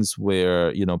those things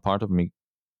where part of me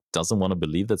doesn't want to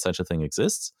believe that such a thing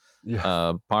exists.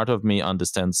 Yeah. Part of me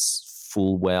understands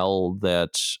full well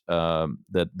that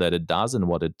it does, and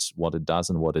what it does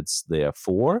and what it's there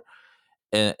for.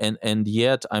 And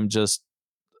yet I'm just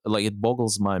like, it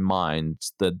boggles my mind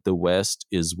that the West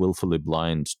is willfully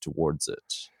blind towards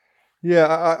it.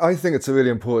 Yeah, I think it's a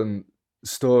really important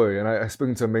story, and I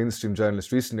spoke to a mainstream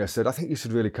journalist recently. I said, I think you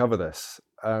should really cover this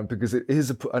because it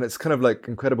is, and it's kind of like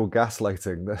incredible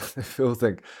gaslighting that people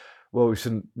think, well, we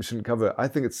shouldn't cover it. I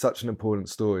think it's such an important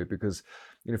story because,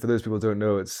 for those people who don't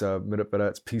know, it's Minut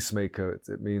Velet's Peacemaker.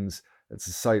 It means it's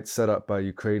a site set up by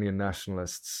Ukrainian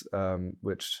nationalists,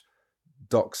 which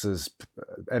doxes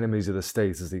enemies of the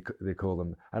state, as they call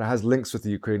them, and it has links with the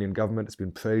Ukrainian government. It's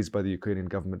been praised by the Ukrainian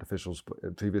government officials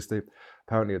previously.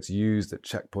 Apparently, it's used at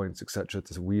checkpoints, etc.,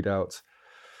 to weed out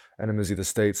enemies of the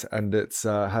state, and it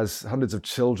has hundreds of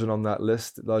children on that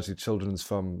list, largely children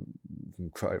from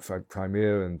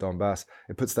Crimea and Donbass.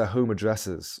 It puts their home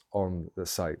addresses on the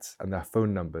site and their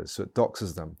phone numbers, so it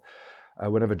doxes them.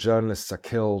 Whenever journalists are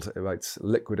killed, it writes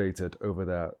liquidated over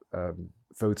their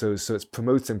photos. So it's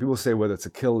promoting, people say whether it's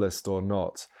a kill list or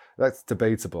not. That's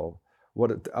debatable.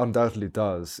 What it undoubtedly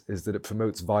does is that it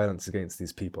promotes violence against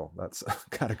these people. That's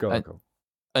categorical.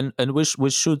 And we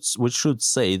should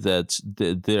say that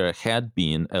there had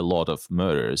been a lot of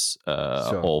murders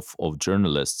of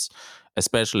journalists,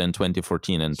 especially in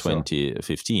 2014 and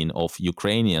 2015, of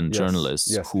Ukrainian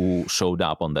journalists who showed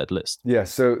up on that list. Yeah,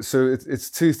 so it's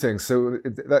two things. So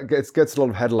that gets a lot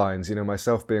of headlines.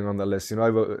 Myself being on the list.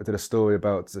 I did a story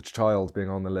about a child being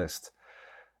on the list.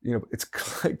 It's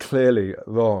quite clearly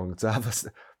wrong to have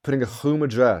putting a home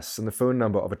address and the phone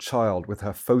number of a child with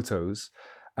her photos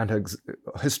and her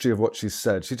history of what she's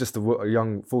said. She's just a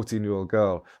young 14-year-old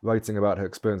girl writing about her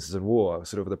experiences in war,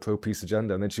 sort of with a pro-peace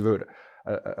agenda. And then she wrote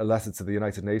a letter to the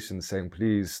United Nations saying,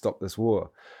 please stop this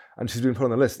war. And she's been put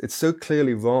on the list. It's so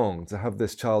clearly wrong to have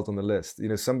this child on the list.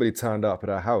 Somebody turned up at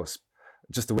her house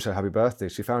just to wish her happy birthday.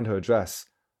 She found her address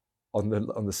on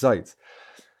the site.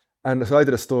 And so I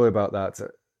did a story about that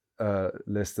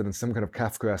list, and in some kind of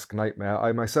Kafkaesque nightmare,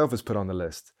 I myself was put on the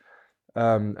list.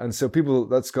 And so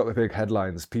that's got the big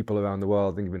headlines. People around the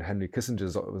world, I think even Henry Kissinger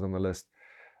was on the list.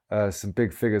 Some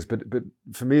big figures, but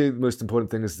for me, the most important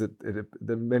thing is that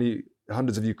many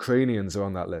hundreds of Ukrainians are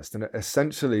on that list, and it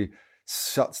essentially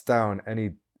shuts down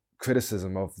any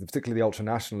criticism of particularly the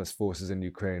ultra-nationalist forces in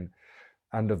Ukraine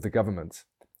and of the government.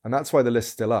 And that's why the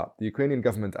list's still up. The Ukrainian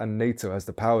government and NATO has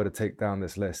the power to take down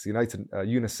this list.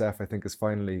 UNICEF, I think, has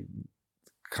finally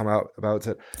come out about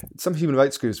it. Some human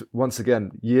rights groups, once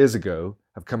again, years ago,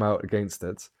 have come out against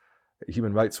it.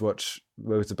 Human Rights Watch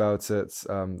wrote about it.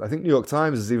 I think New York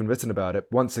Times has even written about it,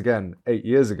 once again, 8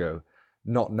 years ago.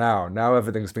 Not now. Now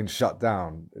everything's been shut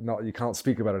down. You can't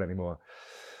speak about it anymore.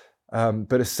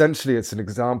 But essentially, it's an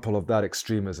example of that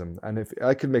extremism. And if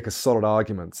I could make a solid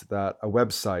argument that a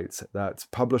website that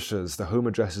publishes the home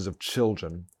addresses of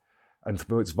children and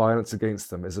promotes violence against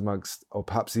them is amongst, or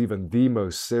perhaps even the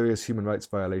most serious human rights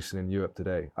violation in Europe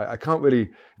today. I can't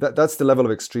really, that's the level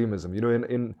of extremism.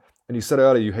 And you said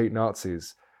earlier you hate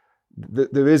Nazis.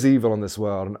 There is evil in this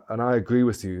world, and I agree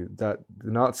with you that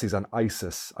the Nazis and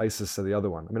ISIS are the other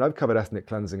one. I mean, I've covered ethnic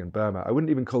cleansing in Burma. I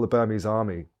wouldn't even call the Burmese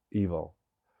army evil.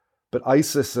 But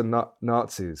ISIS and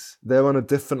Nazis, they're on a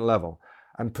different level.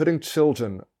 And putting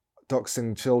children,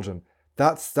 doxing children,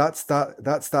 that's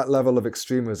that level of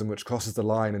extremism which crosses the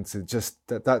line into just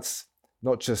that's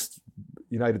not just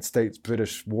United States,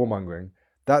 British warmongering.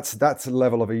 That's a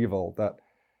level of evil that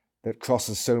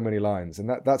crosses so many lines. And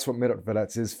that's what Minut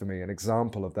Velet is for me, an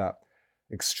example of that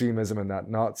extremism and that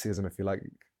Nazism, if you like,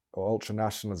 or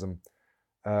ultra-nationalism.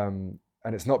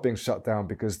 And it's not being shut down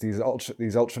because these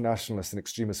ultra-nationalist and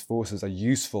extremist forces are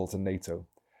useful to NATO.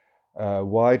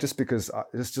 Why? Just because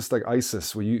it's just like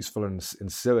ISIS were useful in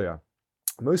Syria.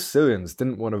 Most Syrians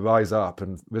didn't want to rise up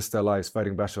and risk their lives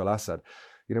fighting Bashar al-Assad.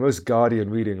 Most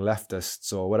Guardian-reading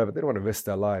leftists or whatever, they don't want to risk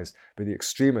their lives, but the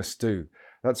extremists do.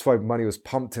 That's why money was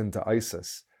pumped into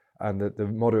ISIS, and the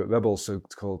moderate rebels,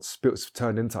 so-called,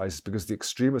 turned into ISIS because the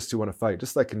extremists who want to fight,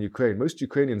 just like in Ukraine, most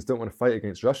Ukrainians don't want to fight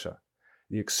against Russia.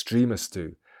 The extremists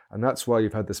do. And that's why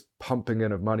you've had this pumping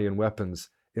in of money and weapons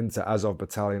into Azov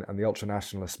battalion and the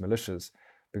ultra-nationalist militias,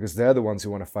 because they're the ones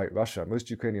who want to fight Russia. Most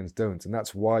Ukrainians don't, and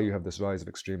that's why you have this rise of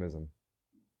extremism.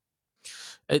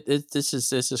 This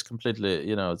is completely,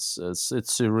 it's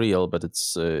surreal, but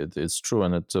it's true,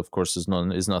 and it of course is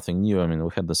nothing new. I mean, we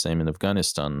had the same in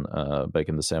Afghanistan back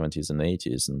in the 70s and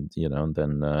 80s, and and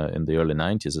then in the early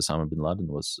 90s, Osama bin Laden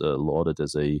was lauded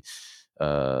as I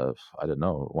don't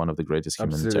know, one of the greatest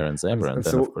humanitarians ever. And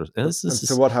then, of course,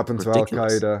 so what happened to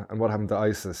Al-Qaeda and what happened to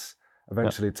ISIS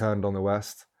eventually turned on the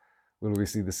West. Will we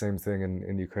see the same thing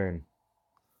in Ukraine?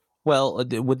 Well,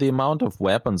 with the amount of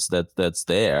weapons that's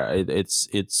there, it's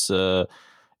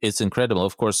incredible.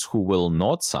 Of course, who will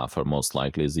not suffer most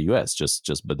likely is the U.S.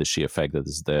 just by the sheer fact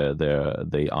that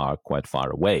they are quite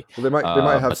far away. Well, they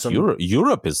might have some.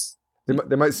 Europe is.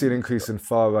 They might see an increase in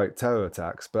far-right terror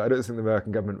attacks, but I don't think the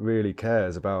American government really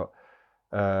cares about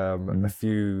a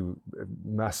few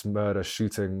mass murder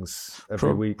shootings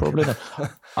every week. Probably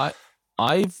not.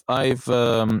 I've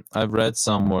read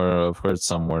somewhere, I've heard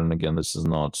somewhere, and again, this is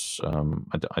not.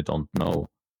 I don't know.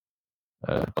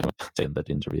 In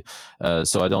that interview,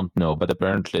 so I don't know. But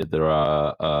apparently, there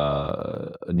are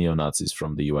neo Nazis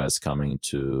from the U.S. coming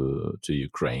to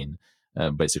Ukraine,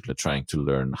 basically trying to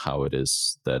learn how it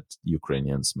is that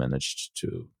Ukrainians managed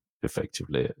to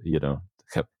effectively,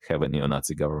 have a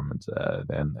neo-Nazi government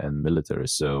and military.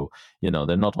 So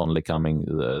they're not only coming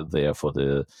there for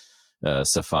the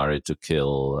safari to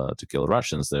kill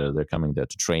Russians. They're coming there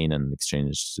to train and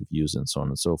exchange views and so on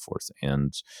and so forth.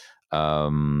 And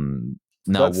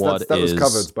now that was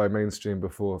covered by mainstream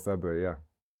before February, yeah.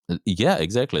 Yeah,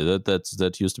 exactly.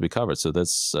 That used to be covered. So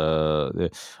that's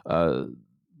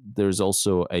there's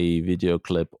also a video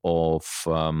clip of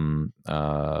Yevgen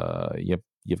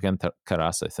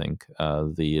Karas, I think,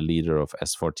 the leader of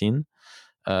S14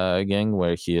 gang,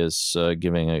 where he is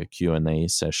giving a Q&A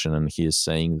session, and he is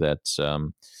saying that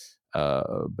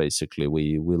basically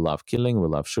we love killing, we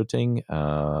love shooting,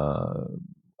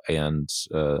 and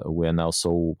we are now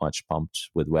so much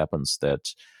pumped with weapons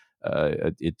that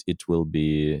it will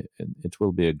be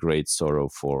a great sorrow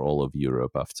for all of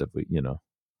Europe after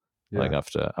like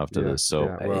after this.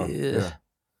 So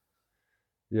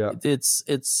it's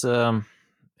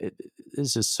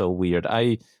just so weird.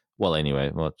 What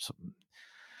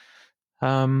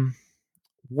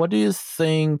do you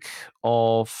think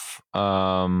of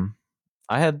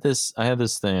I had this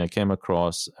thing I came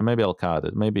across, and maybe I'll cut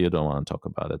it. Maybe you don't want to talk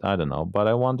about it. I don't know. But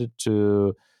I wanted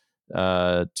to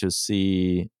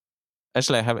see.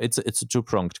 Actually, I have. It's a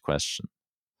two-pronged question.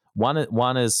 One I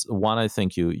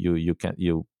think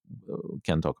you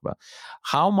can talk about.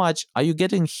 How much are you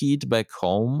getting heat back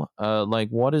home? Like,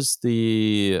 what is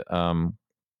the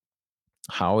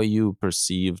how are you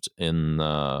perceived in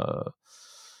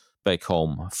back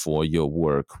home for your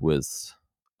work with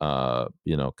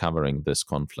covering this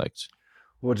conflict?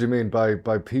 What do you mean by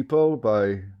people?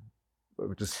 By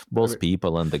just both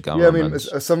people and the government? Yeah, I mean,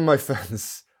 some of my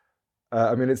friends.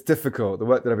 It's difficult. The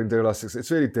work that I've been doing last 6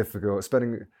 it's really difficult.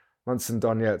 Spending months in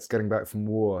Donetsk, getting back from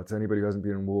war. To anybody who hasn't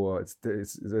been in war,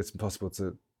 it's impossible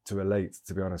to relate,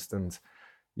 to be honest. And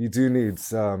you do need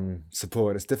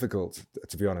support. It's difficult,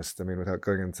 to be honest. I mean, without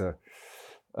going into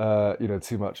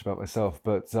too much about myself,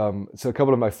 but so a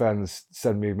couple of my friends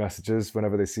send me messages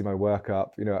whenever they see my work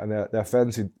up, and they're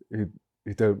friends who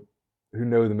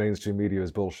know the mainstream media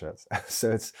is bullshit.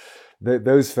 So it's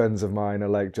those friends of mine are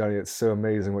like, Johnny, it's so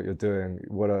amazing what you're doing.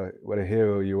 What a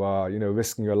hero you are.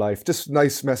 Risking your life. Just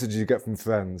nice messages you get from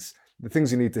friends. The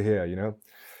things you need to hear.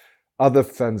 Other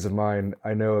friends of mine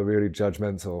I know are really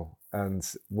judgmental, and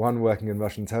one working in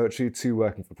Russian territory, two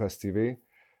working for Press TV,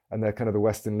 and they're kind of the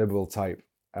Western liberal type,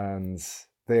 and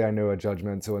they I know are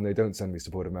judgmental, and they don't send me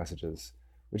supportive messages,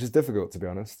 which is difficult, to be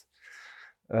honest.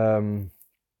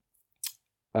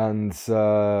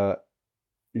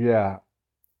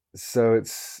 So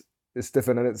it's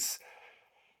different, and it's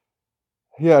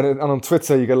and on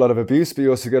Twitter you get a lot of abuse, but you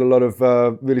also get a lot of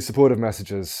really supportive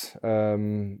messages,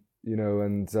 so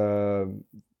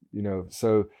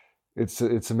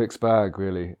it's a mixed bag,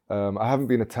 really. I haven't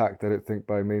been attacked, I don't think,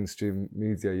 by mainstream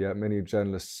media yet. Many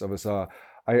journalists of us are.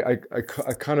 I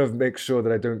kind of make sure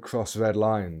that I don't cross red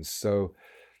lines. So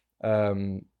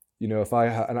if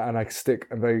I stick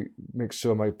and make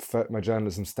sure my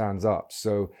journalism stands up.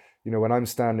 So when I'm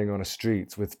standing on a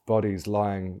street with bodies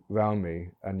lying around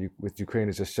me, and with Ukraine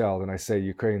is just shelled, and I say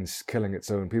Ukraine's killing its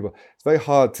own people, it's very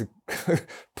hard to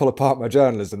pull apart my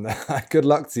journalism. Good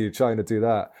luck to you trying to do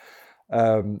that.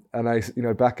 And I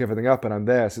back everything up, and I'm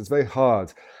there. So it's very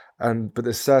hard. But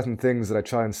there's certain things that I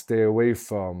try and stay away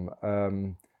from.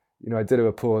 I did a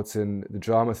report in the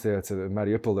drama theatre in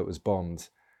Mariupol that was bombed.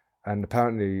 And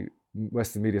apparently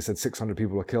Western media said 600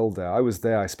 people were killed there. I was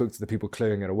there. I spoke to the people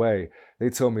clearing it away.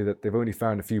 They told me that they've only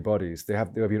found a few bodies. They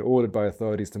have been ordered by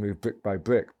authorities to move brick by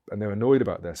brick, and they're annoyed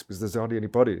about this because there's hardly any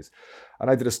bodies. And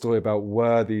I did a story about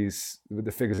were the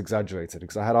figures exaggerated,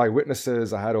 because I had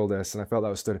eyewitnesses, I had all this, and I felt that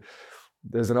was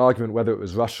there's an argument whether it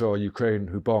was Russia or Ukraine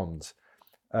who bombed.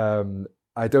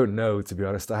 I don't know, to be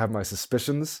honest. I have my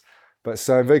suspicions. But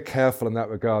so I'm very careful in that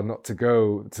regard, not to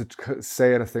go to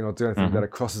say anything or do anything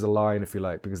that crosses a line, if you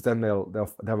like, because then they'll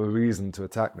have a reason to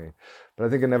attack me. But I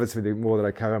think inevitably, the more that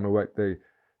I carry on my work, they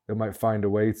might find a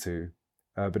way to.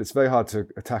 But it's very hard to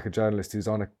attack a journalist who's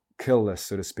on a kill list,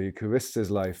 so to speak, who risks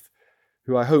his life,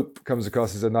 who I hope comes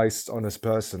across as a nice, honest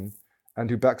person,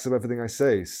 and who backs up everything I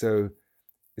say. So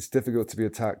it's difficult to be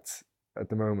attacked at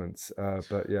the moment.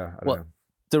 But yeah, I don't know.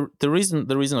 The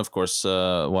reason, of course,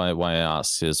 why I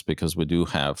ask is because we do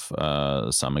have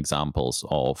some examples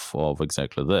of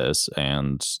exactly this,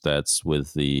 and that's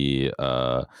with the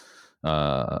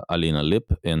Alina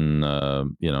Lipp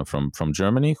from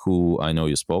Germany, who I know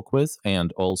you spoke with,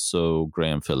 and also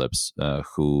Graham Phillips,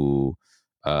 who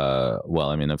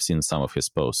I've seen some of his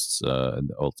posts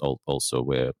also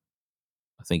where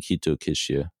I think he took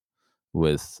issue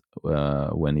with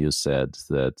when you said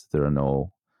that there are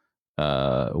no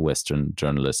Western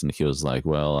journalists, and he was like,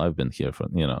 "Well, I've been here for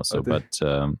so." But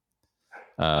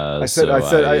I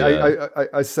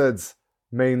said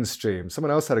mainstream.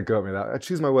 Someone else had a go at me. That I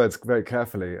choose my words very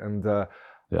carefully, and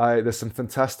there's some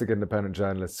fantastic independent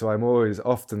journalists. So I'm always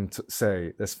often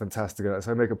say there's fantastic.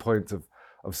 So I make a point of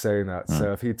saying that.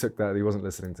 So if he took that, he wasn't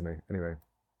listening to me anyway.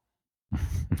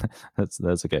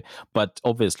 That's okay. But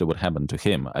obviously, what happened to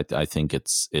him, I think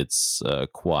it's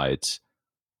quite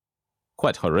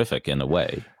horrific in a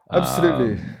way.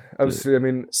 Absolutely. I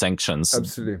mean, sanctions.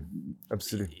 Absolutely.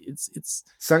 It's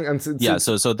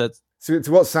So that's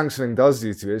to what sanctioning does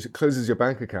you to it closes your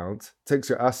bank account, takes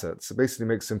your assets, it basically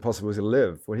makes it impossible to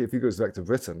live. Well, if he goes back to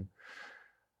Britain,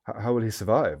 how will he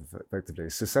survive effectively?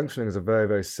 So sanctioning is a very,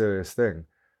 very serious thing.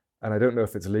 And I don't know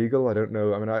if it's legal. I don't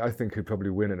know. I mean, I think he'd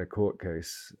probably win in a court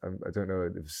case. I don't know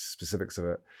the specifics of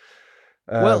it.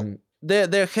 Well,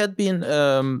 there had been,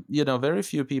 very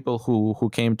few people who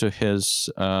came to his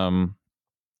defense,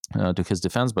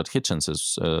 but Hitchens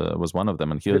was one of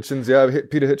them. And Peter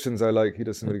Hitchens, I like. He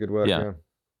does some really good work. Yeah.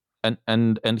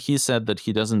 And he said that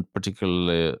he doesn't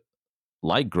particularly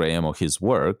like Graham or his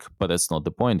work, but that's not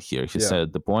the point here. He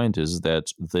said the point is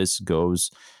that this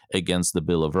goes against the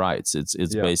Bill of Rights. It's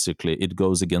basically, it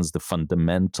goes against the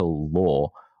fundamental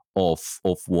law of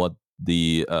what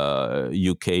the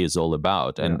UK is all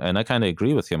about, and I kind of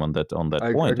agree with him on that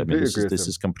point. I mean, this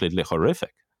is completely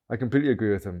horrific. I completely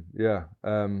agree with him. Yeah,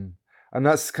 and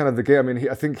that's kind of the game. I mean,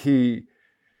 I think the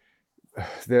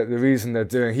reason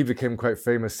he became quite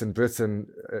famous in Britain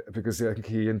because I think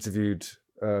he interviewed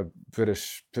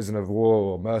British prisoner of war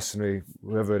or mercenary,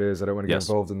 whoever it is. I don't want to get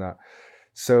involved in that.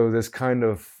 So there's kind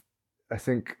of, I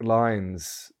think,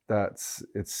 lines that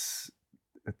it's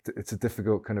a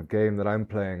difficult kind of game that I'm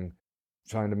playing,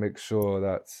 trying to make sure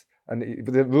that,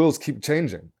 but the rules keep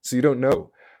changing, so you don't know.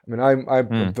 I mean, I'm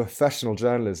a professional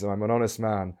journalist. I'm an honest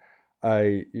man.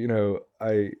 I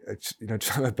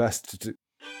try my best to do.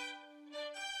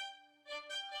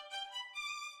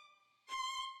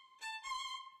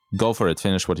 Go for it.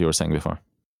 Finish what you were saying before.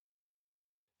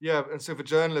 Yeah, and so for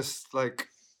journalists like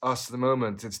us at the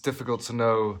moment, it's difficult to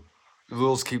know. The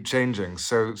rules keep changing.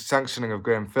 So sanctioning of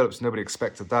Graham Phillips, nobody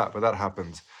expected that, but that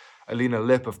happened. Alina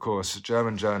Lipp, of course, a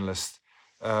German journalist,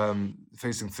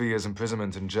 facing 3 years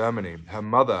imprisonment in Germany. Her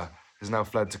mother has now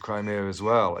fled to Crimea as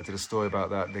well. I did a story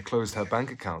about that. They closed her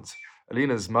bank account.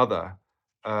 Alina's mother,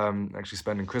 actually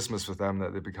spending Christmas with them,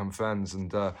 that they become friends.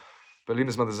 But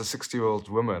Alina's mother is a 60-year-old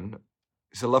woman.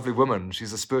 She's a lovely woman.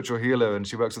 She's a spiritual healer, and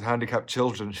she works with handicapped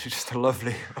children. She's just a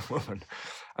lovely woman.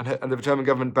 And the German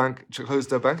government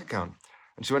closed her bank account.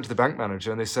 And she went to the bank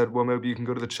manager, and they said, well, maybe you can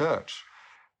go to the church.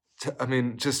 I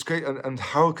mean, just great. And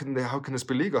how can this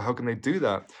be legal? How can they do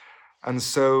that? And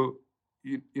so,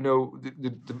 the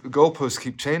goalposts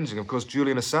keep changing. Of course,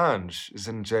 Julian Assange is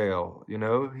in jail.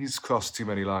 He's crossed too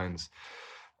many lines.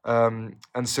 And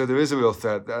so there is a real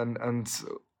threat. And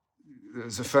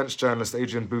there's a French journalist,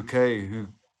 Adrien Bouquet, who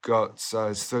got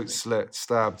his throat slit,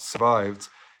 stabbed, survived.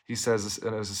 He says it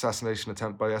was an assassination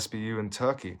attempt by SBU in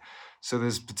Turkey. So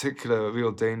there's particular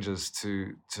real dangers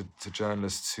to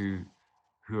journalists who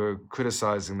are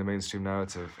criticizing the mainstream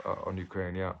narrative on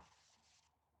Ukraine. Yeah.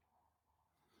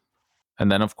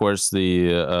 And then, of course,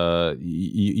 the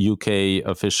UK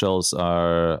officials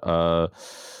are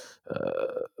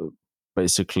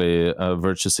basically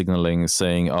virtue signaling,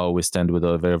 saying, "Oh, we stand with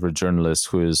every journalist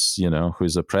who is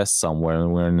oppressed somewhere,"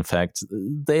 when in fact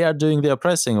they are doing the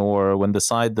oppressing, or when the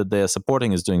side that they are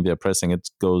supporting is doing the oppressing,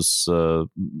 it goes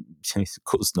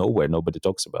nowhere. Nobody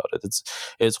talks about it.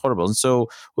 It's horrible, and so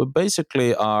we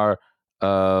basically are.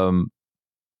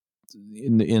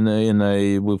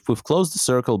 We've closed the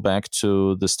circle back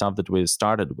to the stuff that we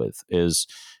started with. Is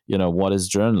what is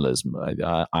journalism?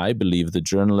 I believe that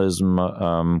journalism.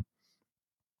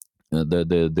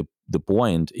 The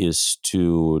point is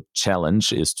to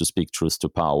challenge, is to speak truth to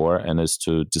power, and is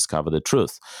to discover the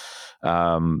truth.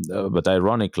 But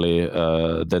ironically,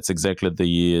 that's exactly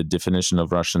the definition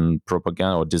of Russian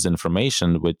propaganda or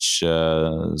disinformation, which,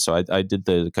 so I did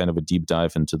the kind of a deep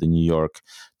dive into the New York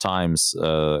Times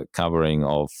covering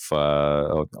of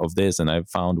this, and I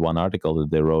found one article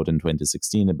that they wrote in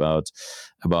 2016 about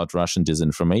Russian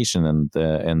disinformation, and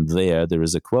there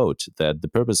is a quote that the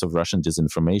purpose of Russian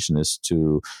disinformation is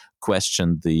to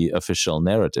question the official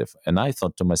narrative. And I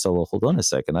thought to myself, well, hold on a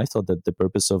second. I thought that the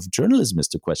purpose of journalism is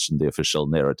to question the official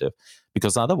narrative,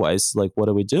 because otherwise, like, what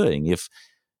are we doing? If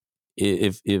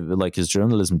like, is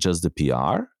journalism just the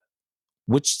PR,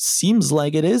 which seems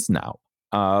like it is now?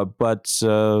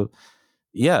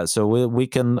 Yeah, so we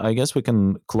can, I guess we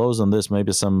can close on this.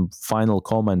 Maybe some final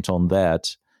comment on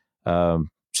that,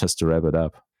 just to wrap it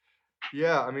up.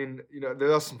 Yeah, I mean,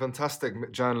 there are some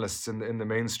fantastic journalists in the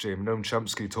mainstream. Noam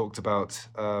Chomsky talked about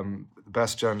the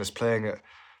best journalists playing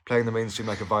the mainstream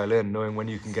like a violin, knowing when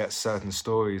you can get certain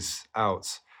stories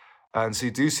out. And so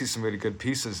you do see some really good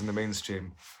pieces in the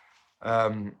mainstream.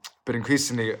 But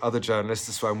increasingly, other journalists,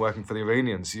 that's why I'm working for the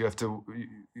Iranians, you have to,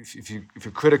 if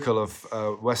you're critical of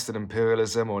Western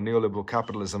imperialism or neoliberal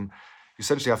capitalism, you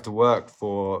essentially have to work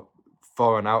for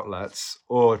foreign outlets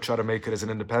or try to make it as an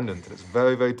independent. And it's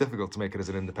very, very difficult to make it as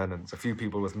an independent. There's a few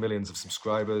people with millions of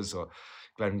subscribers, or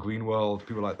Glenn Greenwald,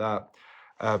 people like that.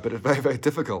 But it's very, very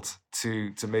difficult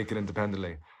to make it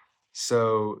independently.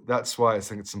 So that's why I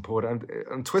think it's important. And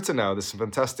on Twitter now, there's some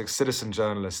fantastic citizen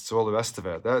journalists, all the rest of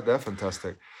it. They're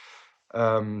fantastic.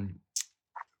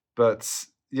 But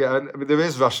yeah, I mean, there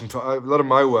is Russian. A lot of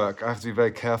my work, I have to be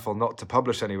very careful not to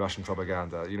publish any Russian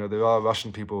propaganda. There are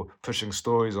Russian people pushing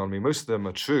stories on me. Most of them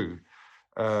are true,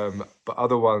 but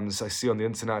other ones I see on the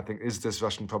internet, I think, is this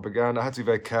Russian propaganda? I have to be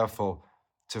very careful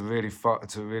to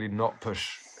really not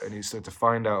push any, so to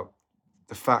find out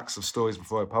the facts of stories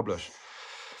before I publish,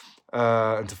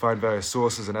 and to find various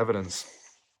sources and evidence.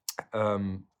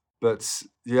 But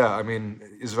yeah, I mean,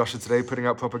 is Russia today putting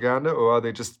out propaganda, or are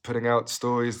they just putting out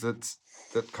stories that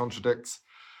contradict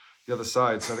the other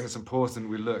side? So I think it's important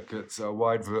we look at a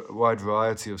wide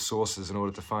variety of sources in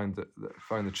order to find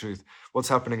the truth. What's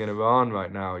happening in Iran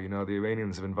right now? The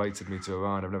Iranians have invited me to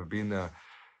Iran. I've never been there,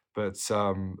 but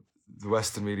the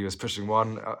Western media is pushing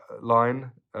one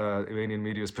line, Iranian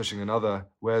media is pushing another.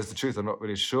 Where's the truth? I'm not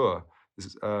really sure.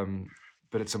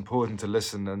 But it's important to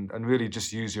listen and really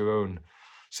just use your own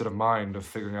sort of mind of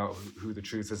figuring out who the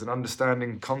truth is, and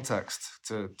understanding context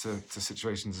to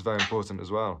situations is very important as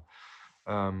well.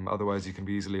 Otherwise, you can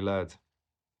be easily led.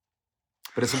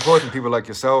 But it's important people like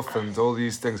yourself and all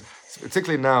these things,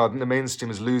 particularly now, the mainstream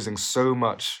is losing so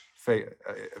much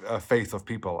faith of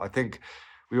people. I think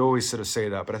we always sort of say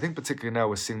that, but I think particularly now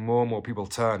we're seeing more and more people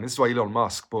turn. This is why Elon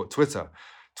Musk bought Twitter.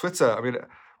 Twitter, I mean,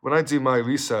 when I do my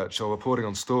research or reporting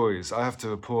on stories, I have to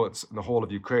report in the whole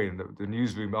of Ukraine. The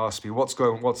newsroom asks me, what's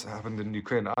happened in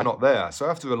Ukraine? I'm not there. So I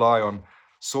have to rely on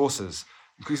sources.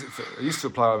 I used to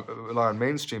rely on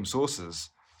mainstream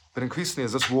sources, but increasingly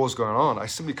as this war's going on, I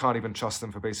simply can't even trust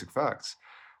them for basic facts.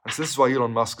 And so this is why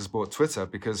Elon Musk has bought Twitter,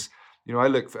 because I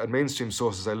look at mainstream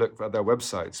sources, I look at their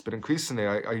websites, but increasingly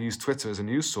I use Twitter as a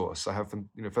news source. I have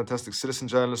fantastic citizen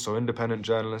journalists or independent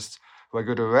journalists who I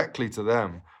go directly to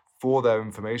them for their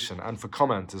information and for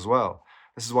comment as well.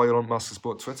 This is why Elon Musk has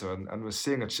bought Twitter, and we're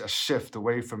seeing a shift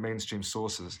away from mainstream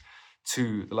sources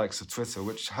to the likes of Twitter,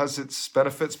 which has its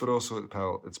benefits, but also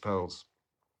its perils.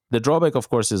 The drawback, of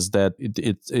course, is that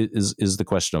it is the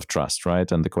question of trust,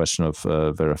 right, and the question of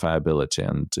verifiability.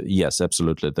 And yes,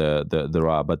 absolutely, there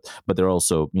are, but there are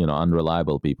also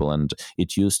unreliable people. And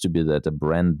it used to be that a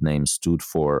brand name stood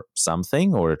for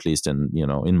something, or at least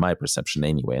in my perception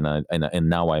anyway. And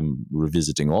now I'm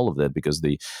revisiting all of that, because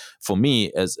for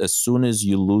me, as soon as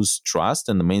you lose trust,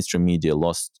 and the mainstream media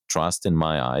lost trust in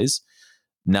my eyes,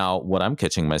 now what I'm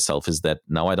catching myself is that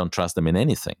now I don't trust them in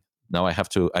anything. Now I have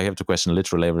to question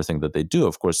literally everything that they do,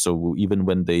 of course. So even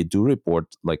when they do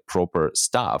report like proper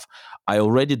stuff, I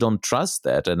already don't trust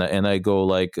that, and I go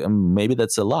like, maybe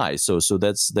that's a lie. So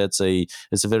it's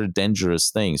a very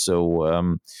dangerous thing.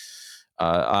 So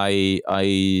I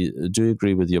do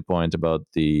agree with your point about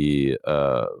the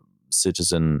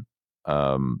citizen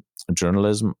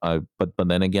journalism, but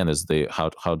then again, is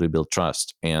how do you build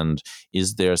trust, and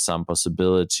is there some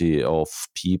possibility of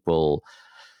people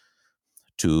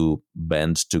to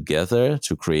band together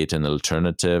to create an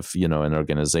alternative, an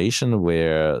organization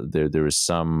where there is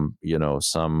some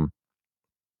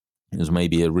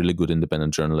maybe a really good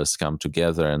independent journalists come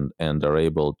together and are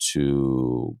able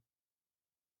to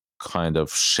kind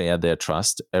of share their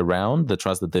trust around the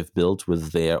trust that they've built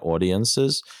with their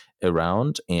audiences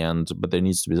around, but there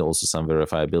needs to be also some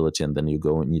verifiability, and then you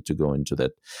need to go into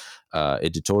that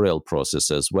editorial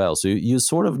process as well. So you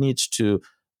sort of need to,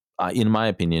 in my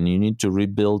opinion, you need to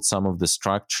rebuild some of the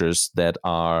structures that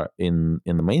are in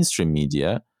the mainstream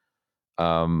media,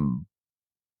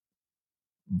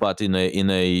 but in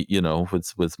a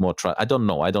with more I don't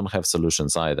know. I don't have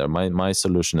solutions either. My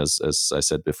solution, as I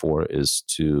said before, is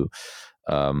to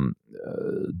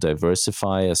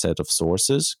diversify a set of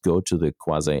sources, go to the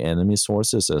quasi-enemy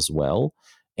sources as well,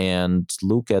 and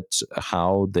look at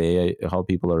how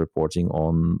people are reporting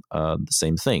on the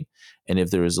same thing. And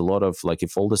if there is a lot of, like,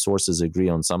 if all the sources agree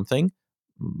on something,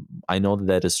 I know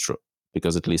that is true,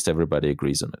 because at least everybody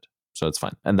agrees on it. So it's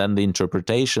fine. And then the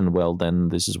interpretation, well, then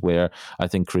this is where I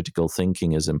think critical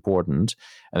thinking is important,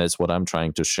 and that's what I'm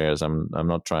trying to share. I'm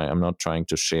not trying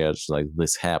to share like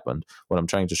this happened. What I'm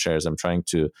trying to share is I'm trying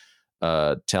to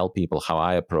tell people how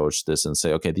I approach this and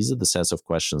say, okay, these are the sets of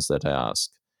questions that I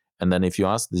ask. And then if you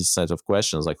ask these set of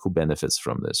questions, like, who benefits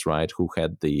from this, right? Who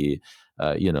had the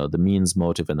the means,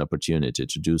 motive, and opportunity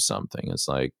to do something? It's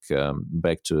like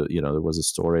back to there was a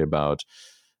story about.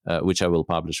 Which I will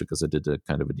publish because I did a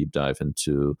kind of a deep dive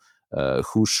into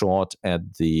who shot at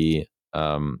the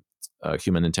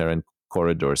humanitarian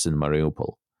corridors in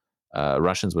Mariupol.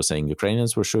 Russians were saying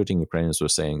Ukrainians were shooting. Ukrainians were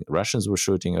saying Russians were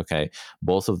shooting. Okay,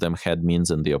 both of them had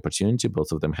means and the opportunity.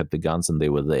 Both of them had the guns and they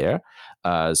were there.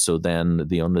 So then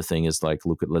the only thing is, like,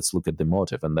 let's look at the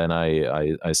motive. And then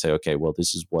I say, okay, well,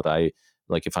 this is what I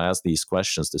like. If I ask these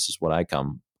questions, this is what I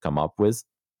come up with.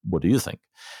 What do you think?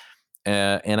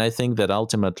 And I think that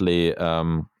ultimately,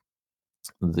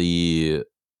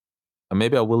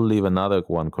 maybe I will leave another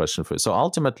one question for you. So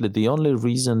ultimately, the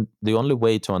only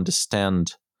way to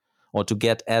understand or to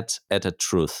get at a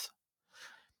truth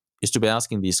is to be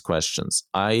asking these questions.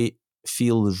 I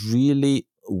feel really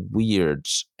weird,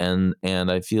 and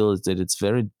I feel that it's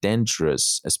very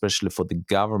dangerous, especially for the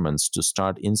governments, to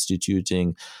start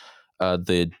instituting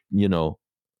the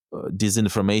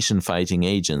disinformation fighting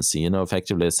agency,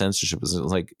 effectively a censorship. It's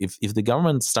like, if the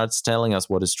government starts telling us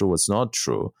what is true, what's not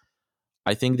true,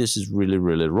 I think this is really,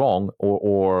 really wrong.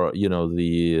 Or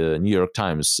the New York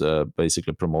Times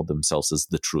basically promote themselves as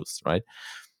the truth, right?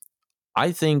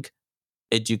 I think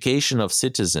education of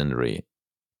citizenry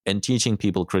and teaching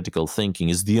people critical thinking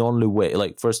is the only way.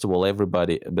 Like, first of all,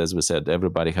 everybody, as we said,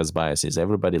 everybody has biases.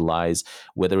 Everybody lies,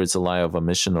 whether it's a lie of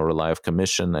omission or a lie of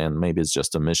commission, and maybe it's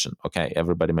just omission. Okay,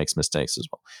 everybody makes mistakes as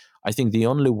well. I think the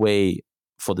only way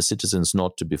for the citizens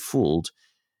not to be fooled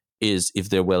is if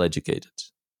they're well educated.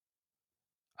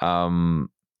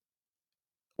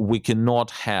 We cannot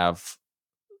have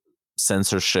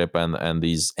censorship and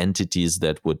these entities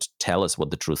that would tell us what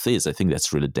the truth is. I think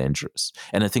that's really dangerous.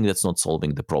 And I think that's not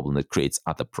solving the problem. It creates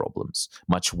other problems,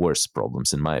 much worse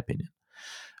problems, in my opinion.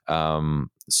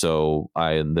 So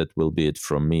that will be it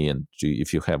from me. And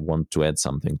if you want to add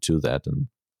something to that.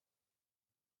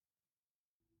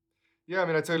 Yeah, I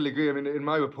mean, I totally agree. I mean, in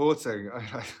my reporting,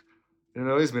 it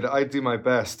annoys me that I do my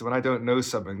best when I don't know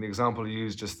something. The example you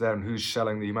used just then, who's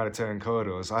shelling the humanitarian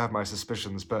corridors, I have my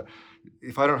suspicions, but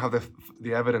if I don't have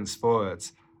the evidence for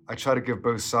it, I try to give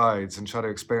both sides and try to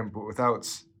explain, but without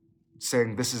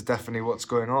saying this is definitely what's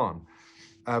going on,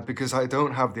 because I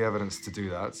don't have the evidence to do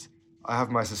that. I have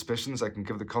my suspicions. I can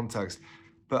give the context,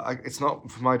 but it's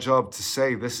not my job to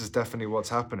say this is definitely what's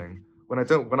happening.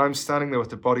 When I'm standing there with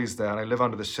the bodies there, and I live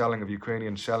under the shelling of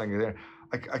Ukrainian shelling there,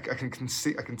 I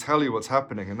can tell you what's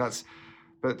happening,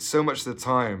 but so much of the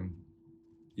time,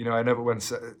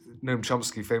 Noam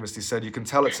Chomsky famously said, you can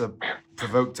tell it's a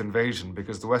provoked invasion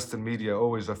because the Western media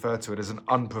always refer to it as an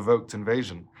unprovoked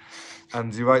invasion.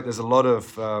 And you're right, there's a lot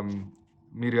of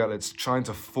media outlets trying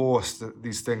to force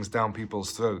these things down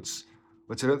people's throats,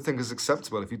 which I don't think is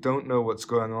acceptable. If you don't know what's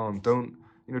going on, don't,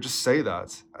 just say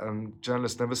that. And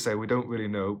journalists never say, we don't really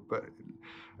know,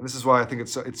 and this is why I think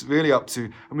it's really up to,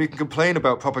 and we can complain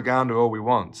about propaganda all we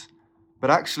want,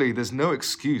 but actually there's no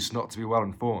excuse not to be well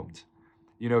informed.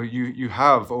 You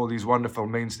have all these wonderful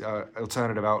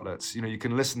alternative outlets. You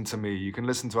can listen to me, you can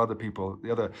listen to other people,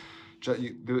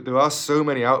 there are so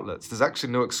many outlets. There's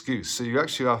actually no excuse. So you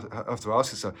actually have to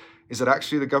ask yourself, is it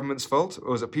actually the government's fault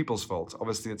or is it people's fault?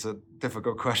 Obviously, it's a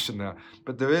difficult question there.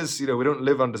 But there is, we don't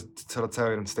live under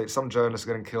totalitarian states. Some journalists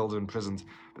are getting killed or imprisoned,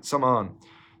 but some aren't.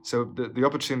 So the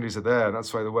opportunities are there, and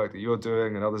that's why the work that you're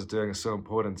doing and others are doing is so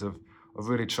important of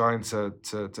really trying to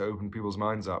open people's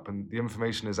minds up. And the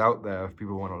information is out there if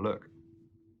people want to look.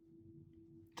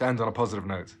 To end on a positive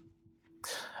note.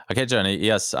 Okay, Johnny.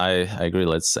 Yes, I agree.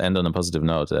 Let's end on a positive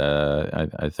note.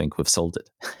 I think we've solved it.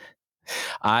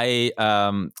 I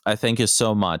thank you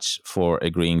so much for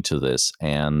agreeing to this,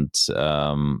 and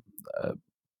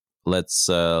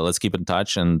let's keep in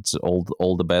touch. And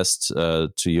all the best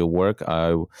to your work.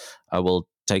 I will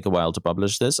take a while to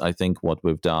publish this. I think what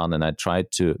we've done, and I tried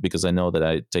to, because I know that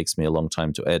it takes me a long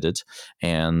time to edit,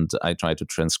 and I try to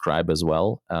transcribe as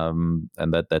well, and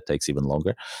that takes even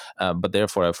longer. But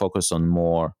therefore, I focus on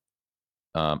more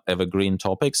evergreen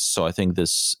topics. So I think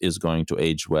this is going to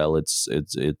age well.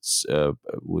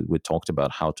 We talked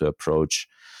about how to approach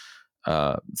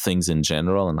things in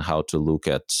general and how to look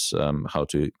at how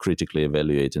to critically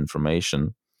evaluate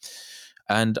information.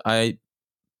 And I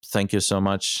thank you so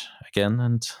much again,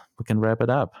 and we can wrap it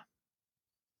up.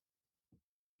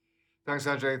 Thanks,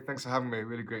 Andrzej. Thanks for having me.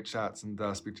 Really great chats, and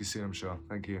speak to you soon, I'm sure.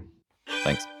 Thank you.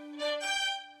 Thanks.